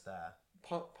was always there.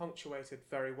 Punctuated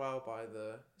very well by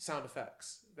the sound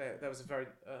effects. There was a very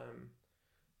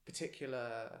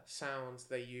particular sounds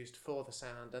they used for the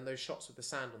sand, and those shots with the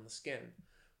sand on the skin,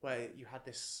 where you had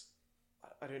this.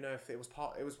 I don't know if it was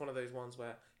It was one of those ones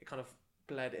where it kind of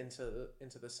bled into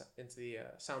the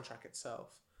soundtrack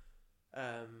itself.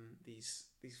 These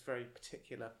very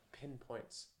particular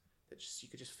pinpoints that you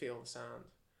could just feel the sound.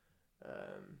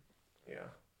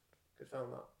 Good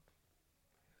film that.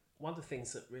 One of the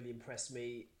things that really impressed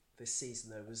me this season,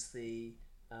 though, was the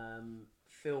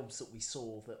films that we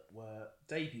saw that were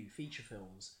debut feature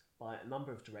films by a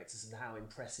number of directors, and how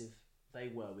impressive they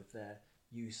were with their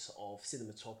use of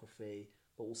cinematography,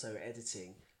 but also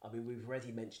editing. I mean, we've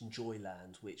already mentioned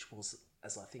Joyland, which was,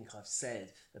 as I think I've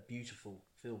said, a beautiful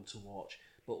film to watch,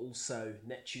 but also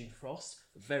Neptune Frost,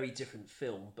 a very different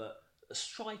film, but a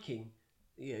striking,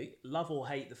 love or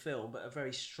hate the film, but a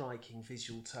very striking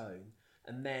visual tone.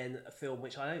 And then a film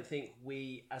which I don't think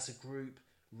we as a group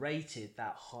rated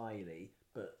that highly,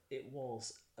 but it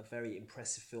was a very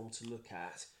impressive film to look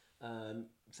at.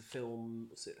 The film,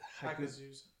 was it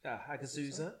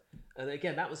Hagazusa? And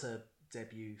again, that was a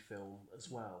debut film as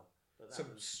well. But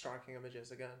Some striking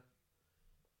images again.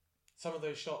 Some of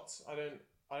those shots, I don't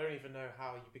even know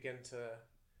how you begin to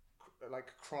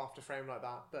craft a frame like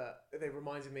that, but they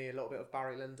reminded me a little bit of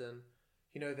Barry Lyndon.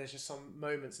 There's just some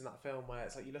moments in that film where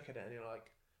it's like you look at it and you're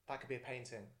like, that could be a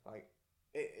painting. Like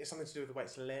it's something to do with the way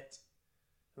it's lit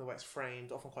and the way it's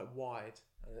framed, often quite wide,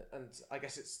 and I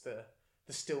guess it's the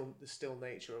still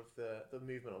nature of the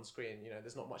movement on screen.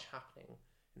 There's not much happening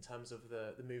in terms of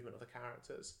the movement of the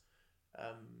characters.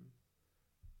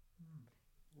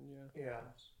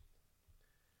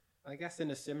 I guess in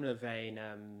a similar vein,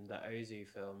 the Ozu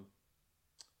film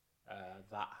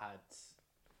that had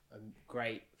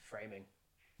great framing.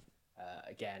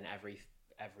 Again, every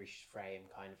frame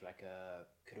kind of like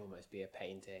could almost be a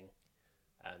painting.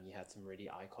 You had some really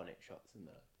iconic shots in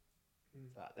there.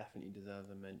 That definitely deserves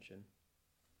a mention.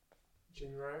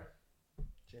 Jinro,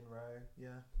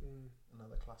 yeah.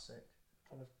 Another classic.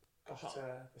 Kind of got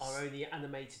our only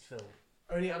animated film.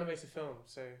 Only animated film,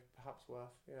 so perhaps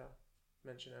worth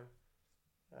mentioning.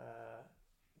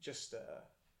 Just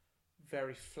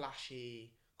very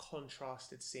flashy,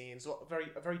 contrasted scenes. A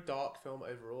very dark film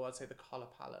overall. I'd say the colour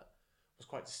palette was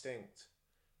quite distinct.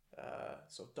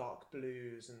 Sort of dark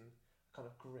blues and kind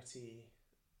of gritty,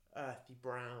 earthy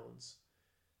browns.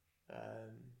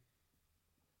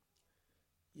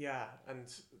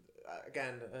 And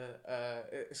again,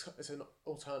 it's an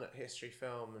alternate history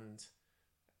film, and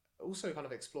also kind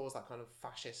of explores that kind of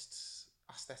fascist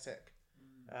aesthetic,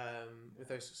 with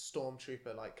those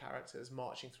stormtrooper-like characters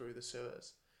marching through the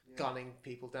sewers, gunning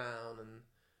people down, and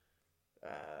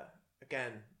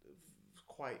again,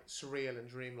 quite surreal and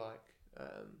dreamlike.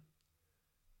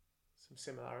 Some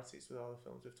similarities with other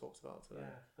films we've talked about today.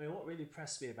 I mean, what really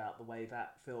impressed me about the way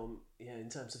that film, in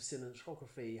terms of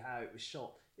cinematography, how it was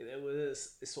shot, there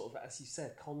was this sort of, as you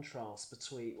said, contrast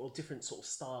between, different sort of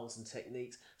styles and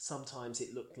techniques. Sometimes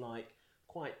it looked like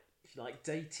quite, if you like,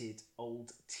 dated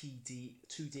old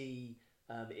 2D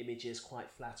images, quite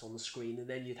flat on the screen, and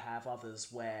then you'd have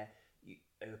others where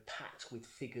they were packed with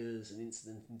figures and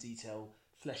incident and detail,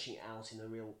 fleshing out in a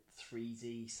real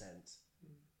 3D sense.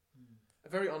 A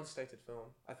very understated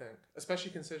film, I think, especially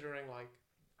considering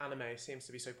anime seems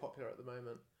to be so popular at the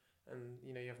moment, and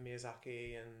you have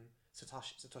Miyazaki and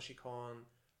Satoshi Kon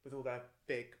with all their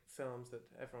big films that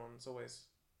everyone's always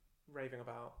raving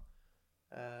about.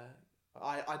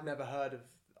 I'd never heard of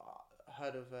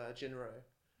Jinro,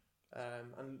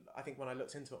 and I think when I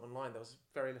looked into it online, there was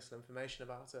very little information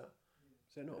about it.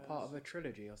 So not part of a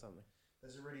trilogy or something?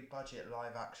 There's a really budget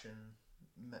live action.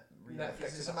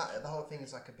 Netflix the whole thing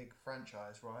is like a big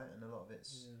franchise, right? And a lot of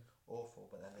it's awful,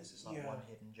 but then there's just one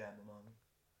hidden gem among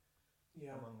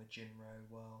the Jinro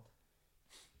world.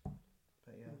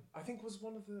 But I think was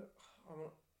one of the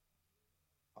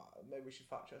maybe we should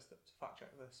fact check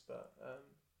this, but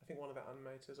I think one of the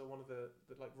animators or one of the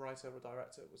like writer or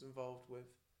director was involved with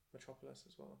Metropolis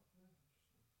as well.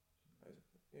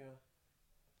 Yeah.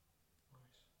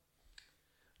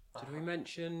 Nice. Did we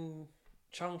mention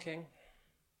chunking?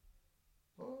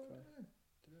 Oh,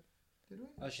 did we?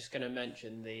 I was just going to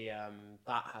mention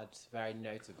that had very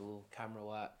notable camera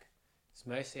work. It's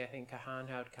mostly, I think, a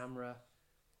handheld camera.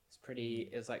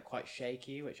 It was like quite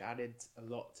shaky, which added a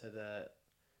lot to the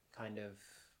kind of,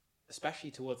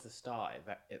 especially towards the start,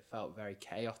 it felt very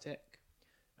chaotic.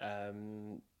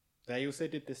 They also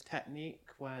did this technique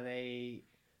where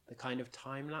the kind of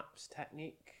time-lapse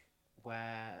technique,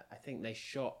 where I think they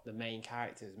shot the main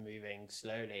characters moving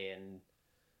slowly and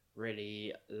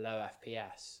really low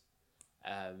FPS,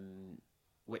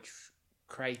 which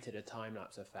created a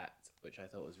time-lapse effect, which I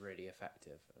thought was really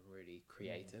effective and really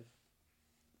creative.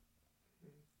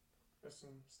 There's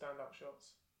some standout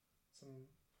shots, some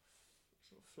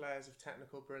sort of flares of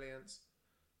technical brilliance.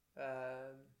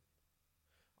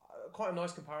 Quite a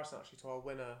nice comparison actually to our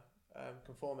winner,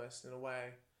 Conformist, in a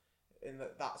way, in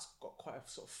that that's got quite a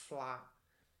sort of flat,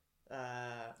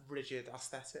 rigid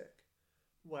aesthetic,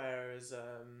 whereas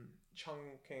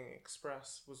Chungking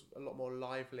Express was a lot more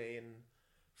lively and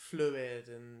fluid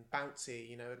and bouncy.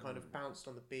 You know, it kind of bounced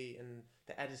on the beat, and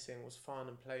the editing was fun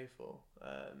and playful.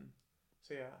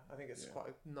 So yeah, I think it's quite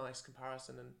a nice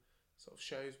comparison and sort of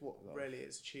shows what really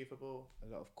is achievable.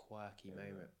 A lot of quirky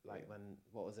moment, like when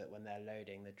they're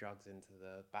loading the drugs into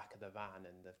the back of the van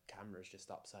and the camera's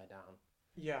just upside down.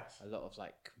 Yes. A lot of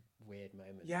like weird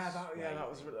moments. That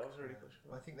was really good.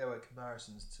 Well, I think there were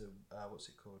comparisons to what's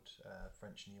it called,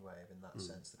 French New Wave in that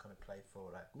sense, the kind of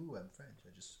playful, like, ooh, I'm French, I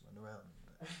just run around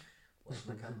and watch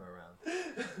my camera around,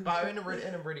 but in a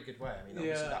really good way. I mean,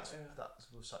 obviously that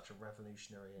was such a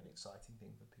revolutionary and exciting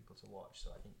thing for people to watch. So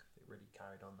I think it really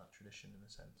carried on that tradition in a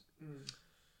sense.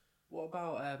 What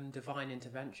about Divine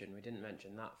Intervention? We didn't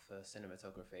mention that for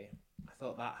cinematography. I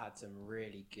thought that had some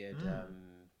really good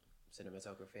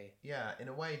cinematography. Yeah, in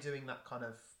a way, doing that kind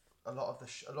of a lot of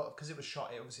because it was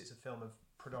shot. Obviously, it's a film of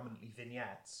predominantly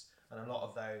vignettes, and a lot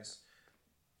of those.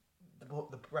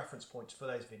 The reference points for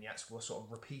those vignettes were sort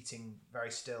of repeating very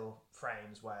still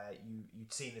frames where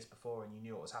you'd seen this before and you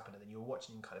knew what was happening, and you were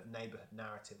watching kind of neighbourhood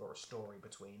narrative or a story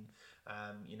between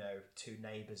two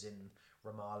neighbours in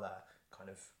Ramallah kind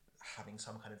of having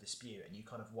some kind of dispute, and you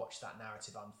kind of watch that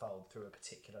narrative unfold through a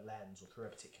particular lens or through a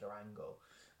particular angle.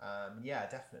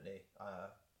 Definitely. I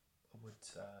would.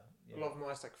 A lot of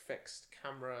nice like fixed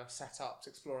camera setups,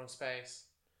 exploring space.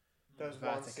 Those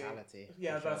verticality.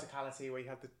 Verticality where you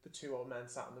had the two old men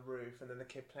sat on the roof and then the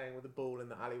kid playing with the ball in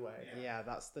the alleyway. Yeah,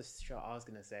 that's the shot I was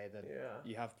gonna say. That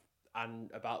you have, and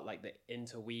about like the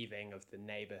interweaving of the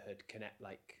neighborhood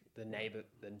the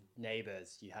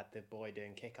neighbors. You had the boy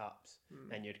doing kick-ups,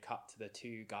 then you'd cut to the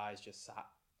two guys just sat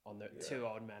on the two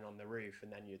old men on the roof,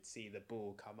 and then you'd see the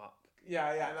ball come up. And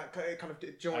that it kind of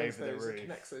joins those, it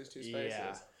connects those two spaces.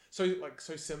 Yeah.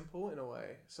 So simple in a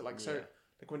way. Like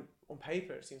when on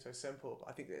paper it seems so simple, but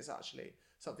I think it's actually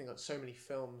something that so many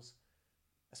films,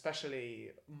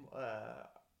 especially I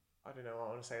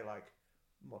want to say like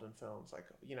modern films, like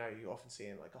you often see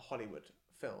in like a Hollywood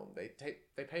film, they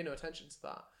pay no attention to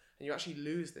that, and you actually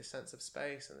lose this sense of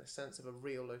space and this sense of a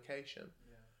real location.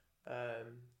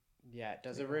 It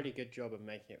does a really good job of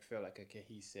making it feel like a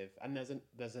cohesive. And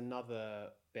there's another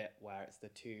bit where it's the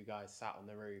two guys sat on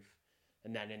the roof,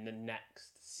 and then in the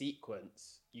next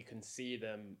sequence you can see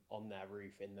them on their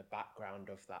roof in the background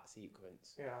of that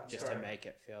sequence, just to make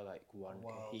it feel like one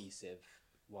cohesive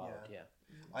world.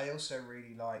 I also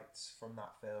really liked from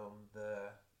that film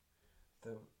the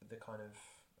kind of,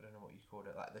 I don't know what you called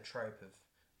it, like the trope of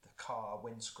the car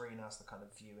windscreen as the kind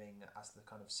of viewing, as the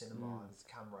kind of cinema and the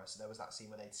camera. So there was that scene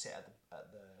where they'd sit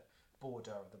at the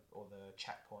border or the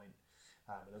checkpoint,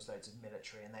 and there was loads of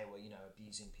military, and they were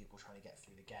abusing people trying to get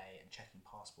through the gate and checking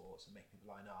passports and making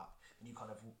people line up. And you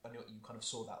kind of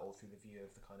saw that all through the view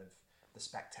of the kind of the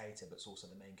spectator, but it's also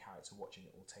the main character watching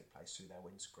it all take place through their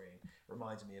windscreen.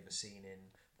 Reminded me of a scene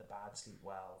in The Bad Sleep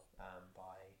Well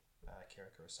by Akira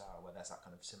Kurosawa, where there's that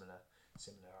kind of similar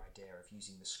idea of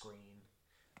using the screen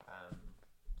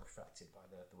reflected by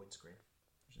the windscreen,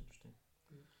 which is interesting.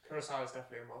 Kurosawa is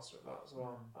definitely a master of that as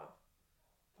well. That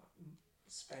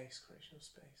creation of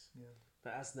space. Yeah.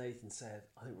 But as Nathan said,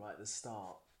 I think right at the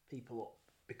start, people,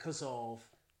 because of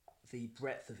the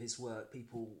breadth of his work,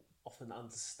 people often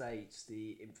understate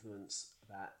the influence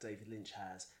that David Lynch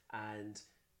has, and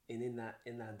in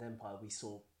Inland Empire we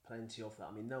saw plenty of that.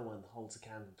 I mean, no one holds a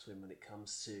candle to him when it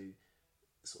comes to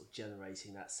sort of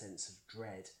generating that sense of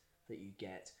dread that you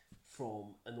get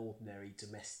from an ordinary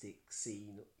domestic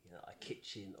scene, a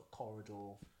kitchen, a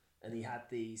corridor. And he had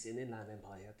these, in Inland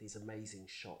Empire, he had these amazing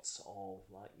shots of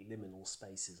like liminal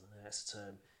spaces. I know that's a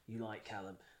term you like,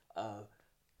 Callum.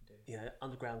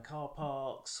 Underground car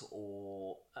parks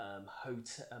or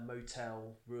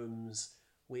motel rooms,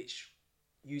 which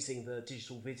using the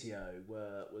digital video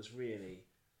was really,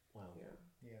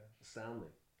 astounding.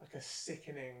 Like a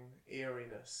sickening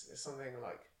eeriness. It's something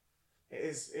like it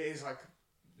is like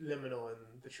liminal in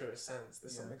the truest sense.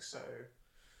 There's something so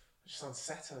just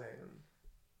unsettling.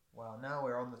 Well, now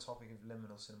we're on the topic of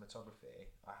liminal cinematography,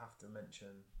 I have to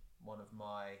mention one of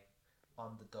my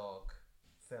underdog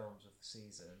films of the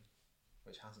season,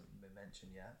 which hasn't been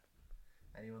mentioned yet.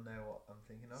 Anyone know what I'm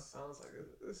thinking of? Sounds like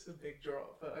this is a big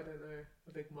drop, but I don't know.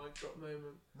 A big mic drop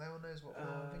moment. No one knows what film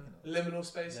I'm thinking of. Liminal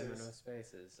spaces. Liminal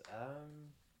spaces.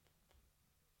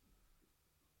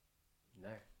 No.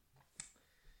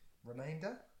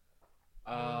 Remainder?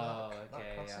 Oh, That okay,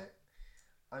 yeah. classic?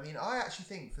 I mean, I actually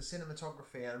think for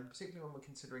cinematography, and particularly when we're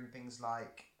considering things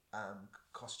like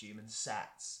costume and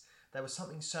sets, there was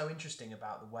something so interesting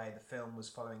about the way the film was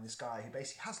following this guy who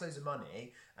basically has loads of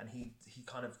money, and he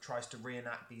kind of tries to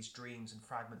reenact these dreams and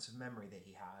fragments of memory that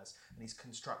he has, and he's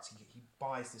constructing it. He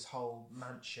buys this whole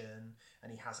mansion,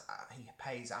 and he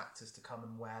pays actors to come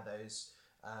and wear those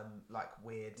like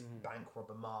weird bank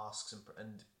robber masks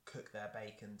and cook their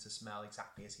bacon to smell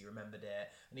exactly as he remembered it,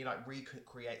 and he like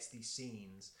recreates these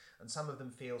scenes, and some of them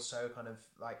feel so kind of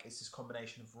like it's this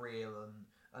combination of real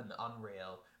and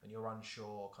unreal, and you're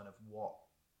unsure kind of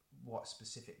what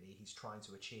specifically he's trying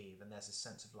to achieve, and there's a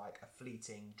sense of like a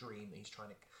fleeting dream that he's trying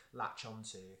to latch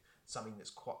onto, something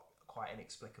that's quite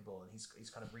inexplicable, and he's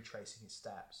kind of retracing his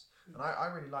steps. And I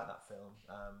really like that film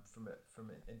from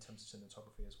in terms of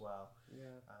cinematography as well.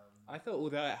 Yeah, I thought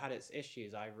although it had its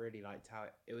issues, I really liked how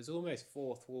it was almost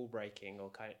fourth wall breaking, or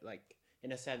kind of like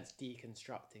in a sense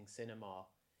deconstructing cinema,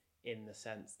 in the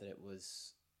sense that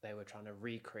they were trying to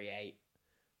recreate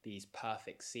these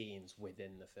perfect scenes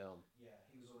within the film. Yeah,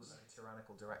 he was almost like a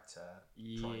tyrannical director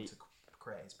trying to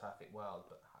create his perfect world,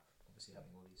 but obviously having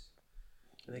all these.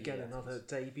 And again, another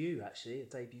debut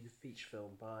feature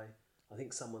film by, I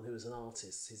think, someone who was an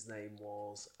artist. His name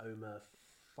was Omar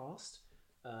Fast.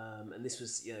 And this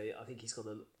was, I think he's got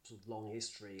a sort of long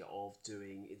history of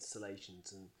doing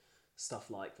installations and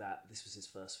stuff like that. This was his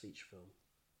first feature film.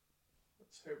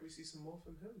 Let's hope we see some more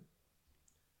from him.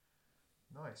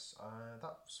 Nice.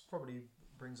 That probably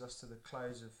brings us to the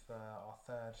close of our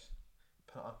third,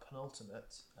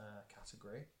 penultimate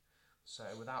category. So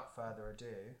without further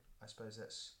ado, I suppose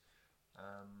let's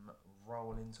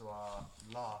roll into our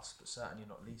last but certainly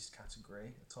not least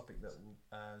category, a topic that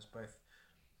is both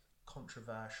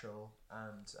controversial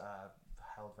and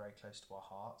held very close to our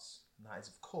hearts, and that is,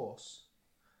 of course,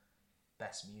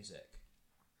 best music.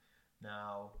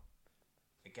 Now,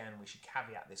 again, we should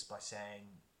caveat this by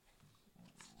saying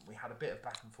we had a bit of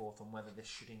back and forth on whether this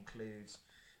should include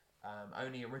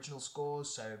only original scores,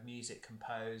 so music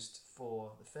composed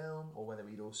for the film, or whether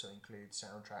we'd also include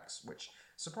soundtracks, which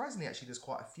surprisingly actually there's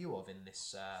quite a few of in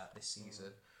this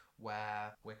season,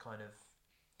 where we're kind of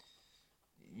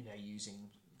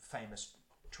using famous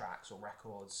tracks or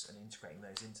records and integrating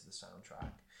those into the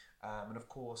soundtrack, and of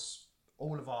course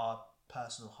all of our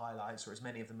personal highlights, or as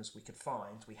many of them as we could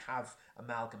find, we have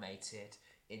amalgamated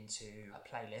into a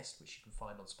playlist which you can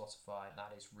find on Spotify, and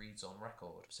that is Reids on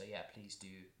Record. So yeah, please do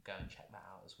go and check that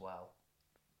out as well.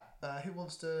 Who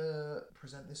wants to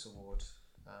present this award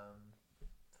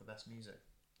for best music?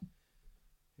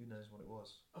 Who knows what it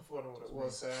was? I've forgotten what it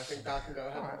was, so I think Dad can go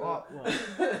ahead.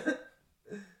 Right,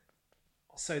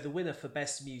 So the winner for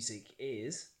best music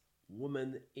is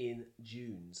Woman in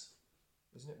Dunes.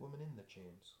 Isn't it Woman in the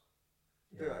Tunes?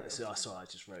 Yeah, sorry, I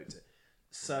just wrote it.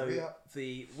 So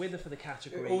the winner for the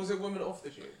category... Or was it Woman off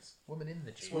the Dunes? Woman in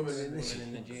the Dunes. Woman in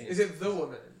the Dunes. Is it the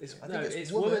woman?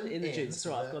 It's Woman in the Dunes.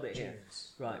 Sorry, I've got it here.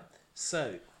 Right.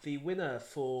 So the winner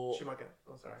for...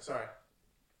 Sorry.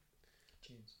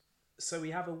 Tunes. So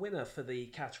we have a winner for the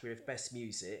category of best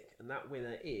music, and that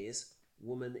winner is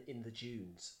Woman in the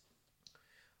Dunes.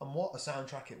 And what a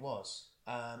soundtrack it was.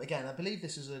 Again, I believe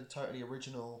this is a totally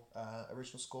original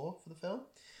score for the film.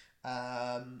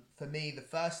 For me, the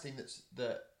first thing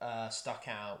that stuck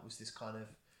out was this kind of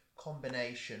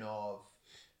combination of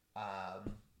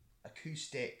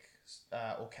acoustic,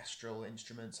 orchestral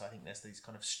instruments. I think there's these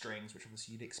kind of strings, which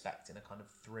obviously you'd expect in a kind of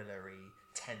thrillery,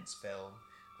 tense film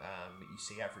that you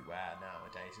see everywhere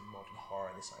nowadays in modern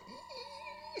horror. This like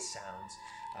sounds.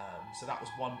 So that was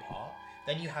one part.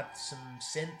 Then you had some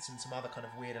synths and some other kind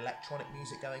of weird electronic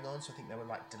music going on. So I think there were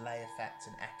like delay effects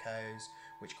and echoes,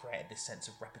 which created this sense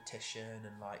of repetition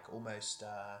and like almost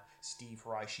Steve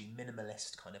Reishi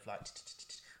minimalist kind of like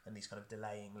and these kind of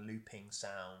delaying, looping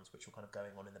sounds which were kind of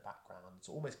going on in the background. It's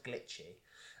almost glitchy.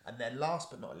 And then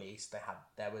last but not least,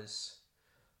 there was,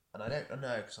 and I don't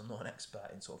know because I'm not an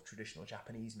expert in sort of traditional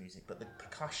Japanese music, but the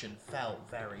percussion felt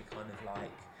very kind of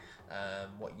like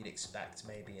what you'd expect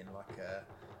maybe in like a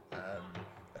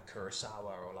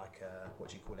Kurosawa or like a, what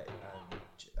do you call it,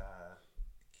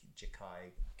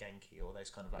 Jikai Genki, or those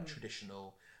kind of like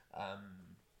traditional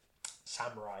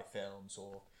samurai films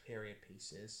or period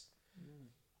pieces.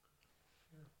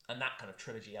 And that kind of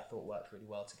trilogy I thought worked really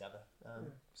well together.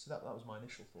 So that was my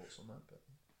initial thoughts on that. But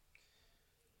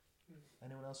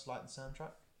anyone else like the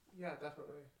soundtrack? Yeah,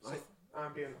 definitely.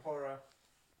 Ambient horror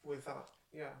with that,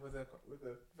 with a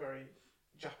very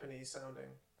Japanese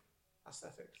sounding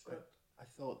aesthetic. So. I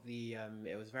thought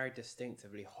it was very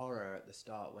distinctively horror at the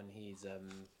start when he's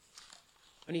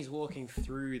walking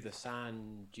through the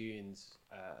sand dunes,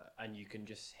 and you can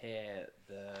just hear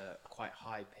the quite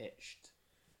high pitched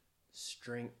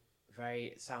string.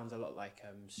 It sounds a lot like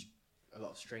a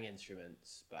lot of string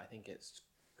instruments, but I think it's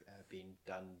being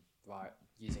done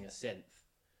using a synth,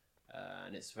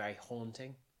 and it's very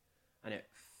haunting, and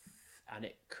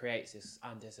it creates this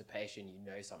anticipation. You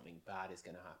know something bad is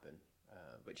going to happen,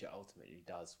 which it ultimately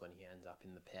does when he ends up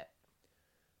in the pit.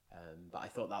 But I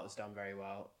thought that was done very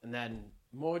well. And then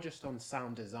more just on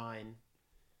sound design,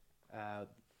 I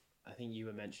think you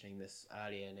were mentioning this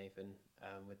earlier, Nathan,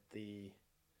 with the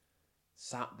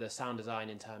sound design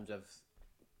in terms of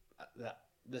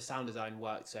the sound design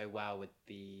worked so well with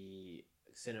the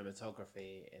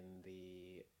cinematography in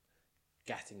the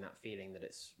getting that feeling that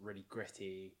it's really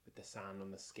gritty with the sand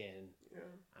on the skin,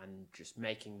 and just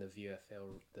making the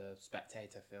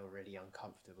spectator feel really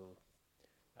uncomfortable,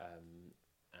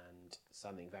 and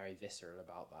something very visceral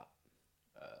about that.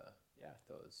 I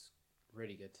thought it was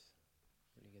really good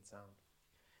sound.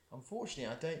 Unfortunately,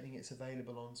 I don't think it's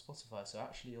available on Spotify. So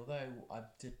actually, although I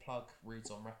did plug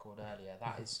Reids on Record earlier,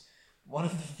 that is one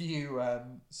of the few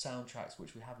soundtracks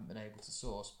which we haven't been able to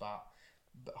source. But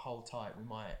hold tight, we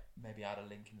might maybe add a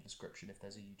link in the description if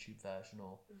there's a YouTube version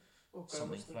or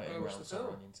something floating around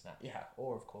somewhere on the internet. Yeah,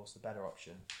 or of course the better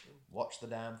option, watch the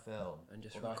damn film. And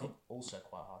just I think also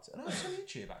quite hard to. No, it's on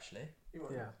YouTube actually.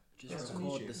 Just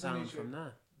record the sound from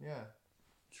there. Yeah,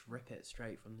 just rip it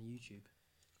straight from the YouTube.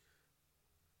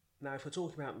 Now, if we're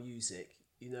talking about music,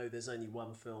 there's only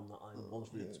one film that I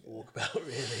wanted to talk about,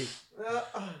 really.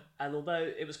 And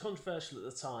although it was controversial at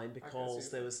the time because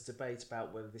there was a debate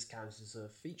about whether this counts as a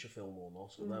feature film or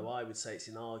not, although I would say it's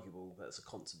inarguable that it's a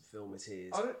concept film it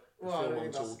is. The film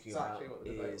I'm talking about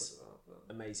is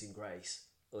Amazing Grace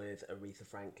with Aretha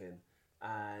Franklin.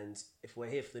 And if we're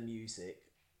here for the music,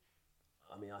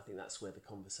 I think that's where the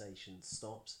conversation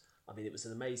stops. It was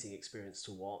an amazing experience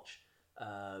to watch.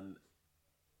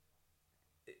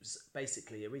 It was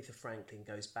basically Aretha Franklin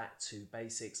goes back to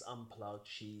basics, unplugged.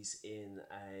 She's in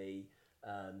a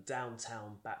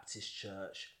downtown Baptist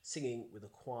church singing with a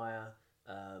choir,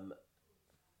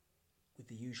 with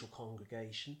the usual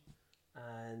congregation,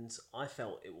 and I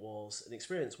felt it was an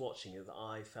experience watching it that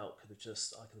I felt I could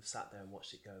have sat there and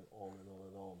watched it go on and on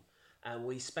and on. And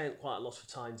we spent quite a lot of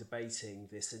time debating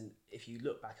this, and if you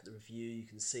look back at the review, you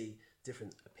can see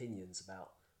different opinions about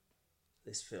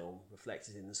this film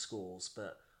reflected in the scores,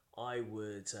 but I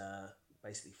would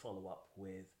basically follow up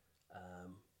with I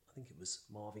think it was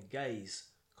Marvin Gaye's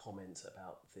comment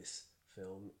about this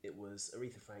film. It was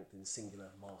Aretha Franklin's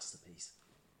singular masterpiece.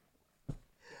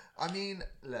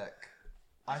 Look,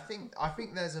 I think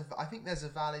there's a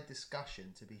valid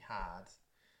discussion to be had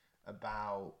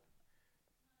about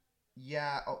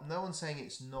no one's saying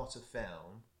it's not a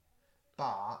film,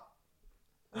 but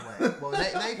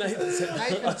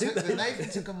Nathan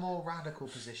took a more radical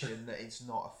position that it's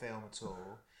not a film at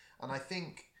all, and I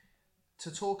think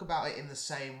to talk about it in the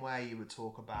same way you would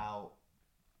talk about,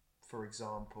 for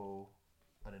example,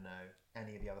 I don't know,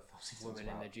 any of the other films he talks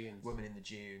about, Women in the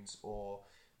Dunes, or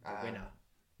The Winner.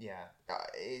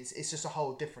 It's just a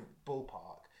whole different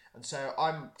ballpark, and so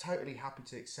I'm totally happy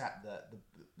to accept that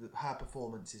her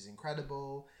performance is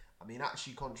incredible.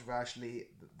 Actually, controversially,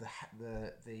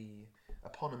 the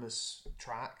eponymous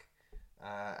track,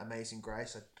 Amazing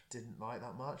Grace, I didn't like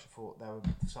that much. I thought there were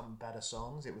some better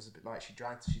songs. It was a bit like she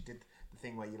did the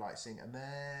thing where you sing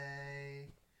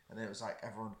Amay, and then it was like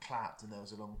everyone clapped and there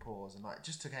was a long pause, and it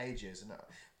just took ages. And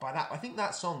by that, I think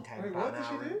that song came about an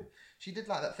hour. What did she do? She did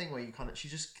that thing where she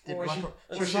just did she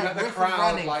let the crowd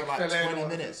running for 20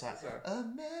 minutes.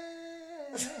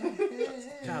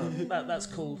 That's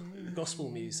called gospel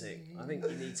music. I think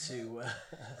you need to.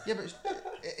 Yeah, but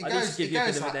It I goes, need to give it you a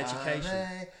goes bit of like, an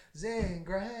education. Amazing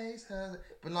Grace,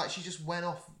 but like she just went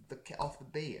off the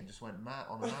beat and just went mad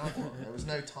on a marathon. There was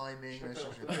no timing.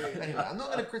 Anyway, I'm not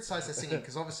going to criticise their singing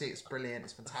because obviously it's brilliant,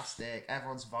 it's fantastic,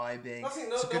 everyone's vibing,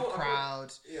 it's a good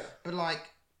crowd. But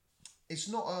like, it's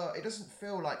not it doesn't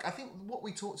feel like. I think what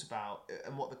we talked about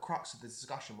and what the crux of the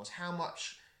discussion was how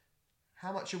much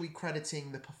are we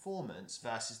crediting the performance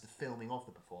versus the filming of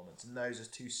the performance, and those are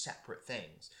two separate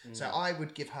things. So I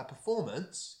would give her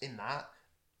performance in that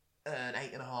an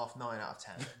 8.5, 9 out of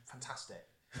 10. Fantastic.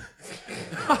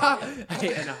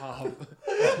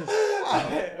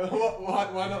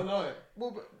 8.5. Why not 9?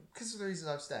 Well, because of the reasons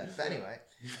I've said. But anyway,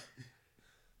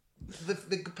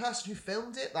 the person who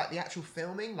filmed it, like the actual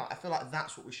filming, like I feel like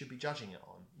that's what we should be judging it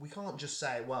on. We can't just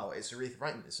say, well, it's Aretha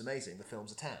Franklin, it's amazing, the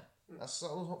film's a 10. That's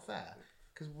not fair.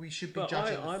 Because we should be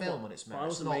judging the film on its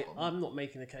merits. I'm not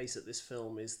making the case that this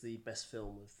film is the best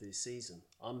film of the season.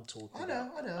 I'm talking. I know.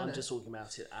 I'm just talking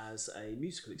about it as a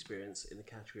musical experience in the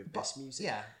category of best music.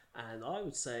 Yeah, and I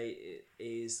would say it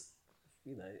is.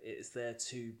 It's there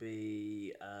to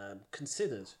be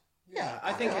considered. Yeah,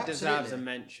 I think it deserves a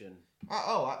mention.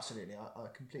 Oh, absolutely. I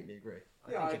completely agree.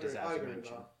 I think it deserves a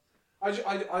mention. It's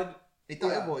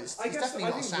definitely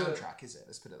not a soundtrack, is it?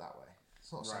 Let's put it that way.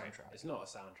 It's not a soundtrack. It's not a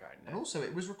soundtrack. No. And also,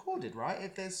 it was recorded, right?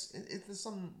 If there's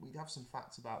some, we have some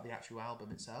facts about the actual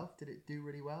album itself. Did it do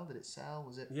really well? Did it sell?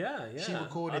 Was it? Yeah. She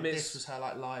recorded this was her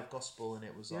like live gospel, and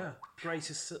it was like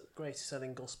greatest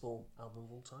selling gospel album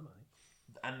of all time, I think.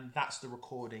 And that's the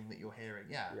recording that you're hearing.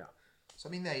 Yeah. So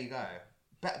I mean, there you go.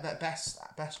 Best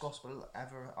gospel I've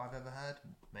ever heard.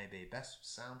 Maybe best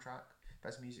soundtrack,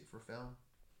 best music for a film.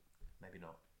 Maybe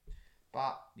not.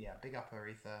 But yeah, big up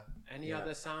Aretha. Any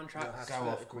other soundtracks? Go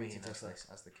off Queen as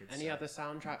the kids Any say. other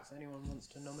soundtracks anyone wants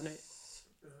to nominate?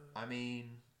 I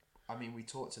mean, we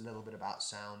talked a little bit about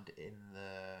sound in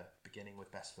the beginning with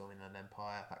Best Film in an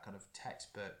Empire. That kind of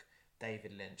textbook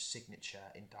David Lynch signature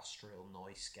industrial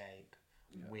noisescape,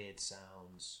 weird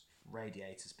sounds,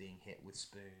 radiators being hit with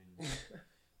spoons,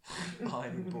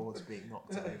 iron boards being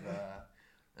knocked over,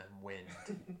 and wind.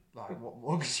 Like what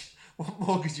more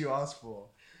could you ask for?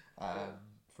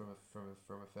 From a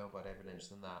film by David Lynch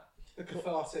than that. The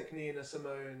cathartic Nina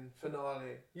Simone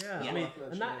finale. Yeah, I mean,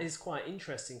 and that is quite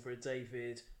interesting for a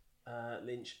David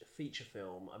Lynch feature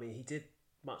film. I mean, he did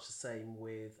much the same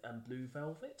with Blue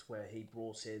Velvet, where he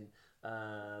brought in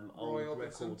old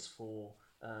records for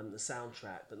the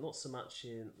soundtrack, but not so much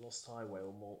in Lost Highway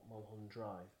or Mulholland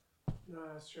Drive. No,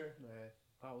 that's true. No,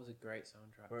 that was a great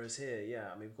soundtrack. Whereas here,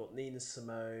 I mean, we've got Nina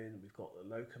Simone, we've got The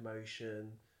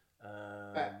Locomotion.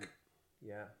 Beck.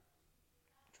 Yeah.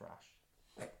 Trash.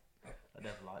 I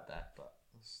never liked that, but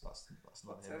that's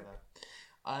not here or there.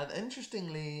 And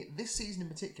interestingly, this season in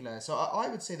particular, so I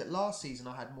would say that last season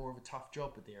I had more of a tough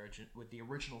job with the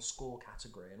original score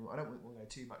category, and I don't want to go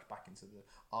too much back into the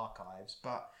archives,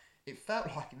 but it felt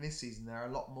like in this season there are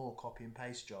a lot more copy and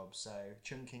paste jobs. So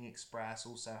Chungking Express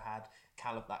also had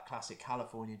that classic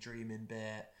California Dreamin'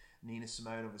 bit. Nina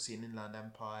Simone, obviously, in Inland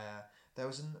Empire.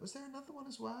 Was there another one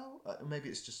as well? Maybe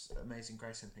it's just Amazing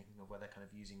Grace I'm thinking of, where they're kind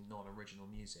of using non-original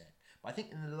music. But I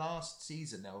think in the last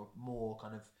season there were more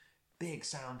kind of big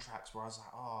soundtracks where I was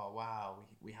like, oh wow,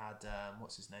 we had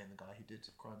what's his name, the guy who did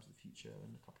Crimes of the Future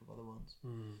and a couple of other ones.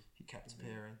 He kept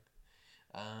appearing,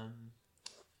 and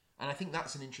I think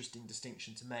that's an interesting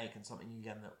distinction to make, and something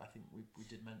again that I think we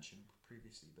did mention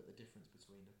previously. But the difference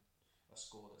between a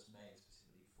score that's made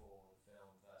specifically for the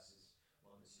film versus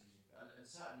one that's using, and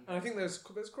certainly, and I think there's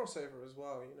crossover as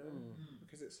well, you know,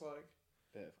 because it's like,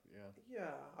 I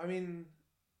mean,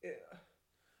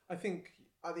 I think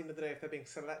at the end of the day, if they're being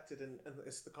selected and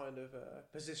it's the kind of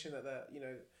position that they're, you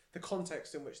know, the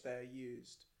context in which they're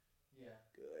used,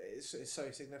 is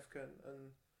so significant.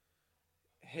 And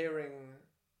hearing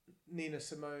Nina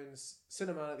Simone's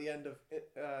Cinnamon at the end of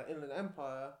Inland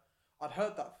Empire, I'd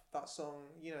heard that song,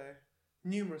 you know,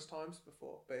 numerous times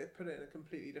before, but it put it in a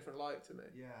completely different light to me.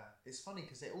 Yeah, it's funny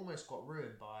because it almost got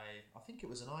ruined by, I think it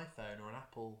was an iPhone or an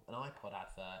iPod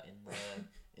advert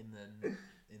in the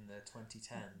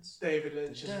 2010s. David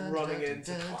Lynch just running in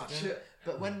to clutch it.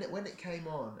 But when it came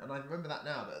on, and I remember that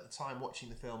now, but at the time watching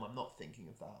the film, I'm not thinking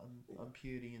of that. I'm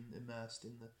purely immersed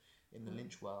in the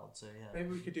Lynch world. So yeah, maybe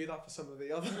we could do that for some of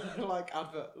the other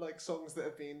like songs that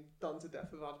have been done to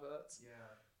death of adverts.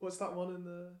 Yeah. What's that one in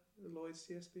the Lloyd's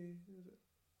TSB? Is it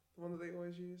the one that they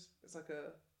always use? It's like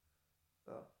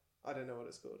I don't know what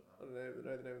it's called. I don't know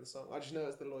the name of the song. I just know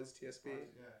it's the Lloyd's TSB.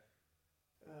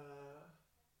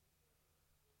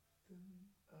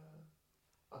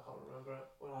 I can't remember it.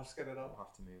 We'll have to get it up. We'll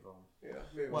have to move on. Yeah,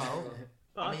 move on.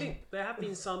 But I think there have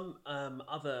been some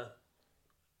other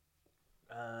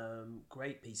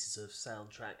great pieces of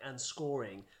soundtrack and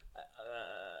scoring.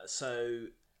 So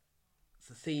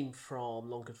the theme from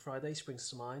Long Good Friday springs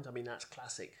to mind. I mean, that's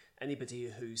classic. Anybody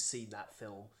who's seen that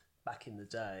film back in the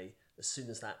day, as soon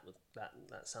as that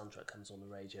soundtrack comes on the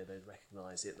radio, they'd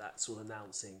recognise it. That sort of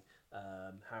announcing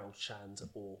Harold Shand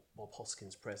or Bob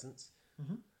Hoskins' presence.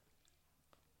 Mm-hmm.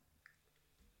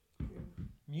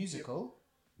 Musical.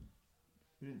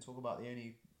 We didn't talk about the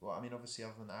only. Well, I mean, obviously,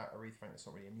 other than Aretha Franklin, it's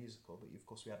not really a musical, but of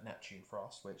course we had Neptune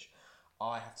Frost, which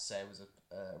I have to say was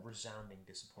a resounding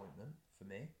disappointment for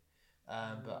me.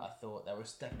 But I thought there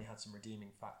was definitely had some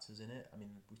redeeming factors in it. I mean,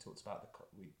 we talked about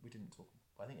we didn't talk.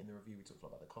 I think in the review we talked a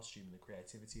lot about the costume and the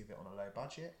creativity of it on a low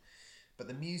budget, but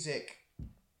the music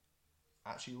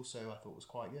actually also I thought was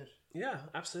quite good. Yeah,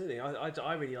 absolutely.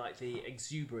 I really like the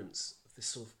exuberance of this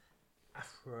sort of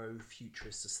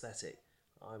Afro-futurist aesthetic.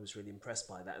 I was really impressed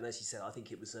by that, and as you said, I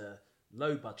think it was a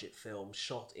low-budget film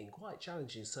shot in quite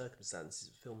challenging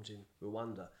circumstances, filmed in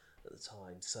Rwanda at the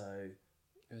time. So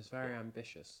it was very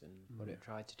ambitious in what it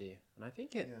tried to do, and I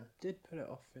think it did pull it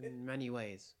off in many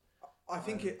ways. I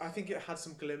think it had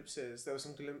some glimpses. There were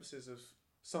some glimpses of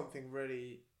something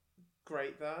really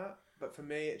great there, but for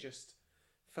me, it just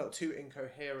felt too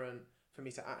incoherent for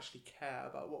me to actually care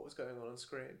about what was going on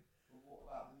screen. What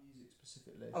about the music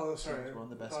specifically? Oh, sorry, we're on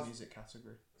the best music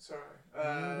category. Sorry.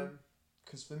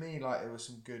 Because for me, like, it was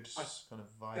some good kind of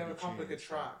vibe. There were a couple of good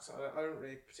tracks. I don't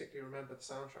really particularly remember the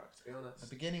soundtrack, to be honest.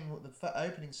 The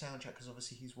opening soundtrack, because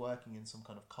obviously he's working in some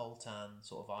kind of coltan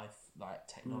sort of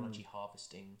technology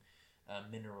harvesting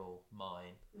mineral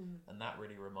mine, and that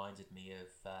really reminded me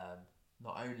of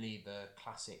not only the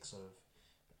classic sort of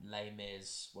Les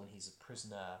Mis when he's a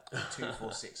prisoner,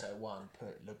 24601,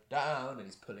 look down, and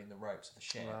he's pulling the ropes of the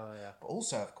ship. Oh, yeah. But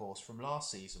also, of course, from last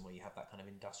season where you have that kind of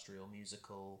industrial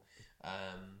musical.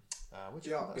 What do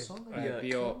you call that song?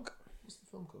 Bjork. What's the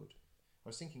film called? I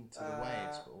was thinking To the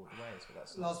Waves, but all the waves, but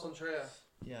that's Lars von Trier.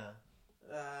 Yeah.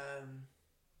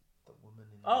 The woman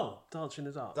in Dancer in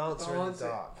the Dark. Dancer in the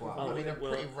Dark. Wow. Oh, I mean, a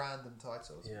well, pretty random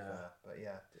title, but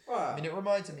yeah. Well, I mean, it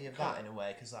reminded me of that in a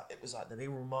way, because it was like they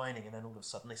were mining, and then all of a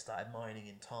sudden they started mining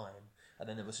in time, and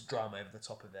then there was a drum over the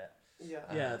top of it.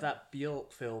 Yeah. That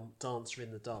Bjork film, Dancer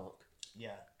in the Dark.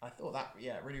 Yeah, I thought that.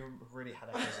 Yeah, it really had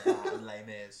echoes of that and Les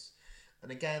Mis.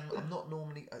 And again, I'm not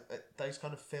normally those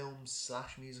kind of films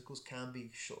 / musicals can be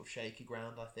sort of shaky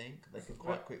ground. I think they can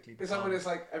quite quickly. It's like when it's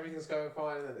like everything's going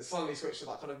fine and then it suddenly switched to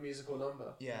that kind of musical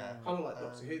number. Yeah, kind of like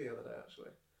Doctor Who the other day, actually.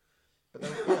 But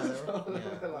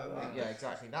yeah,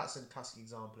 exactly. That's a classic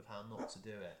example of how not to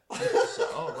do it.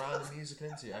 So, random musical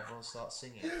into it, everyone starts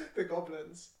singing. The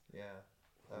Goblins. Yeah.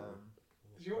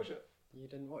 Did you watch it? You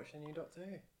didn't watch the new Doctor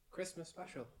Who Christmas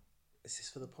special? Is this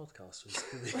for the podcast?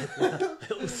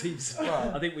 It all seems.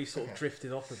 I think we've sort of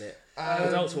drifted off a bit.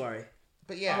 Don't worry.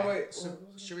 But yeah, so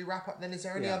should we wrap up then? Is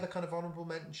there any other kind of honourable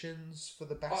mentions for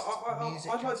the best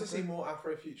music? I'd like to see more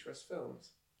Afrofuturist films.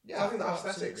 Yeah, I think the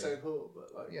aesthetic's so cool,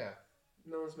 but like, yeah,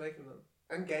 no one's making them.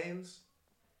 And games,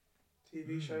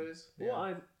 TV shows.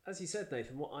 As you said,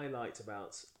 Nathan, what I liked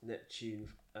about Neptune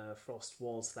Frost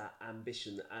was that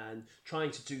ambition and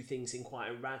trying to do things in quite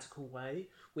a radical way,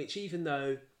 which even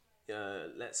though,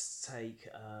 let's take...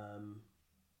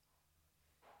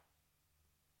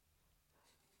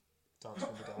 Dance in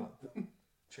the Dark.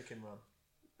 Chicken Run.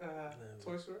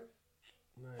 Toy Story?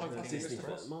 No, Disney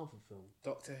Marvel film.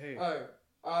 Doctor Who.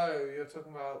 Oh, you're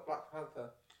talking about Black Panther.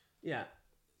 Yeah.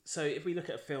 So if we look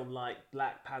at a film like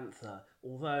Black Panther,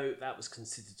 although that was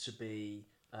considered to be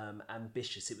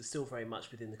ambitious, it was still very much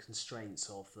within the constraints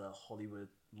of the Hollywood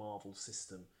Marvel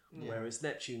system. Yeah. Whereas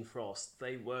Neptune Frost,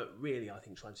 they were really, I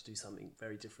think, trying to do something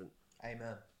very different.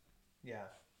 Amen. Yeah.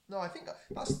 No, I think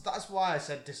that's why I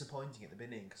said disappointing at the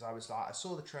beginning, because I was like, I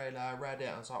saw the trailer, I read it,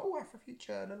 and I was like, oh,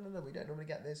 Afrofuture, no, we don't normally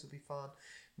get this, it'll be fun,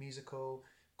 musical,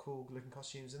 cool looking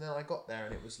costumes, and then I got there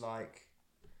and it was like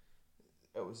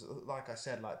I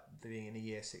said, like being in a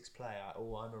year 6 play,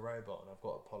 I'm a robot and I've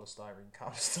got a polystyrene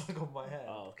cup stuck on my head.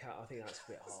 Oh, I think that's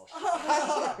a bit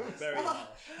harsh. Very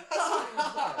harsh.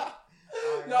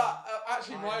 No,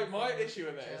 actually, my issue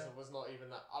with it was not even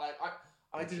that.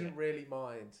 I didn't really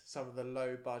mind some of the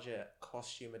low budget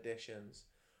costume additions.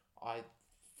 I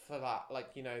thought the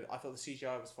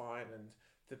CGI was fine and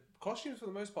the costumes for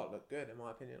the most part looked good in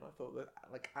my opinion. I thought that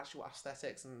like actual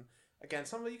aesthetics, and again,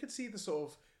 some of you could see the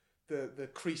sort of the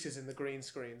creases in the green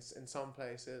screens in some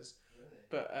places. Really?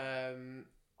 But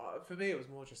for me, it was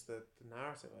more just the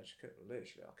narrative. I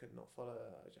could not follow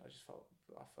it.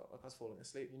 I felt like I was falling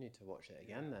asleep. You need to watch it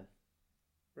again then.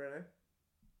 Really?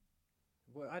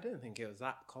 Well, I didn't think it was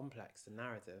that complex, the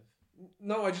narrative.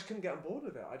 No, I just couldn't get on board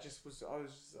with it. I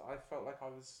felt like I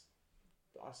was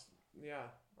Yeah,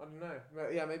 I don't know.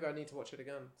 Yeah, maybe I need to watch it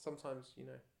again. Sometimes,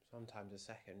 Sometimes a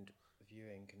second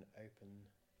viewing can open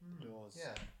the doors.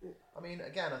 Yeah. I mean,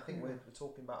 again, I think we're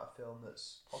talking about a film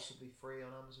that's possibly free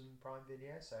on Amazon Prime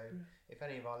Video. So if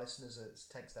any of our listeners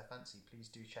takes their fancy, please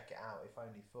do check it out. If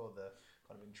only for the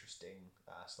kind of interesting,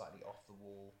 slightly off the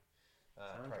wall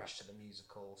approach to the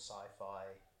musical sci-fi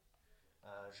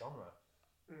genre.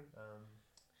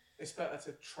 It's better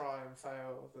to try and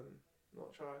fail than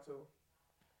not try at all.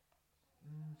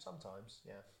 Sometimes,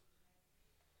 yeah.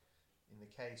 In the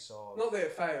case of... Not that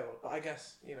it failed, but I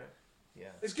guess, Yeah.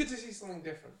 It's good to see something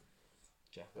different.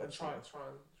 Yeah. And try and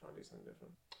do something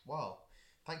different. Well,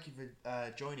 thank you for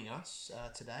joining us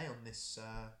today on this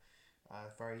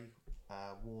very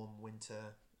warm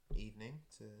winter evening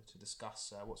to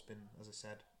discuss what's been, as I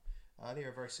said earlier,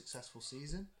 a very successful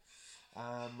season.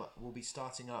 We'll be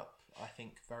starting up, I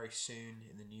think, very soon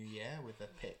in the new year with a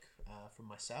pick from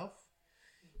myself.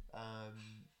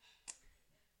 And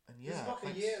yeah,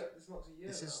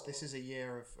 this is a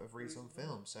year of Reids on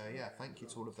Film. So yeah, thank you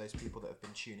to all of those people that have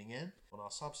been tuning in on our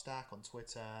Substack, on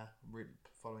Twitter,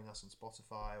 following us on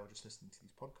Spotify, or just listening to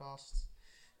these podcasts.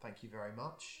 Thank you very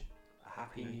much.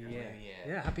 Happy New Year.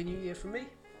 Yeah, Happy New Year from me.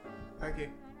 Thank you.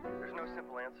 There's no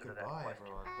simple answer to that Goodbye, question.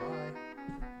 everyone.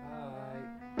 Bye.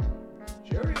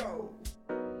 Cheerio!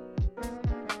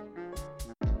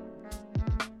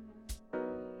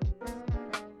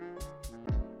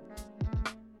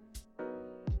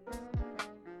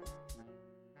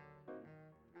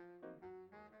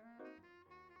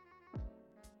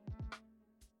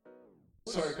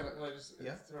 Sorry, can I just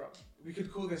interrupt? We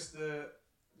could call this the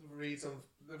Reids on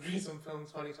Film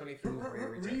 2023.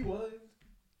 Rewind.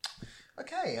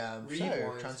 Okay, so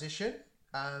Rewind. transition.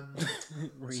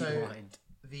 Rewind. So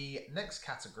the next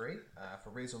category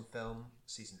for Reids on Film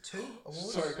Season 2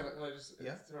 awards. Sorry, can I just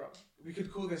interrupt? We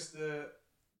could call this the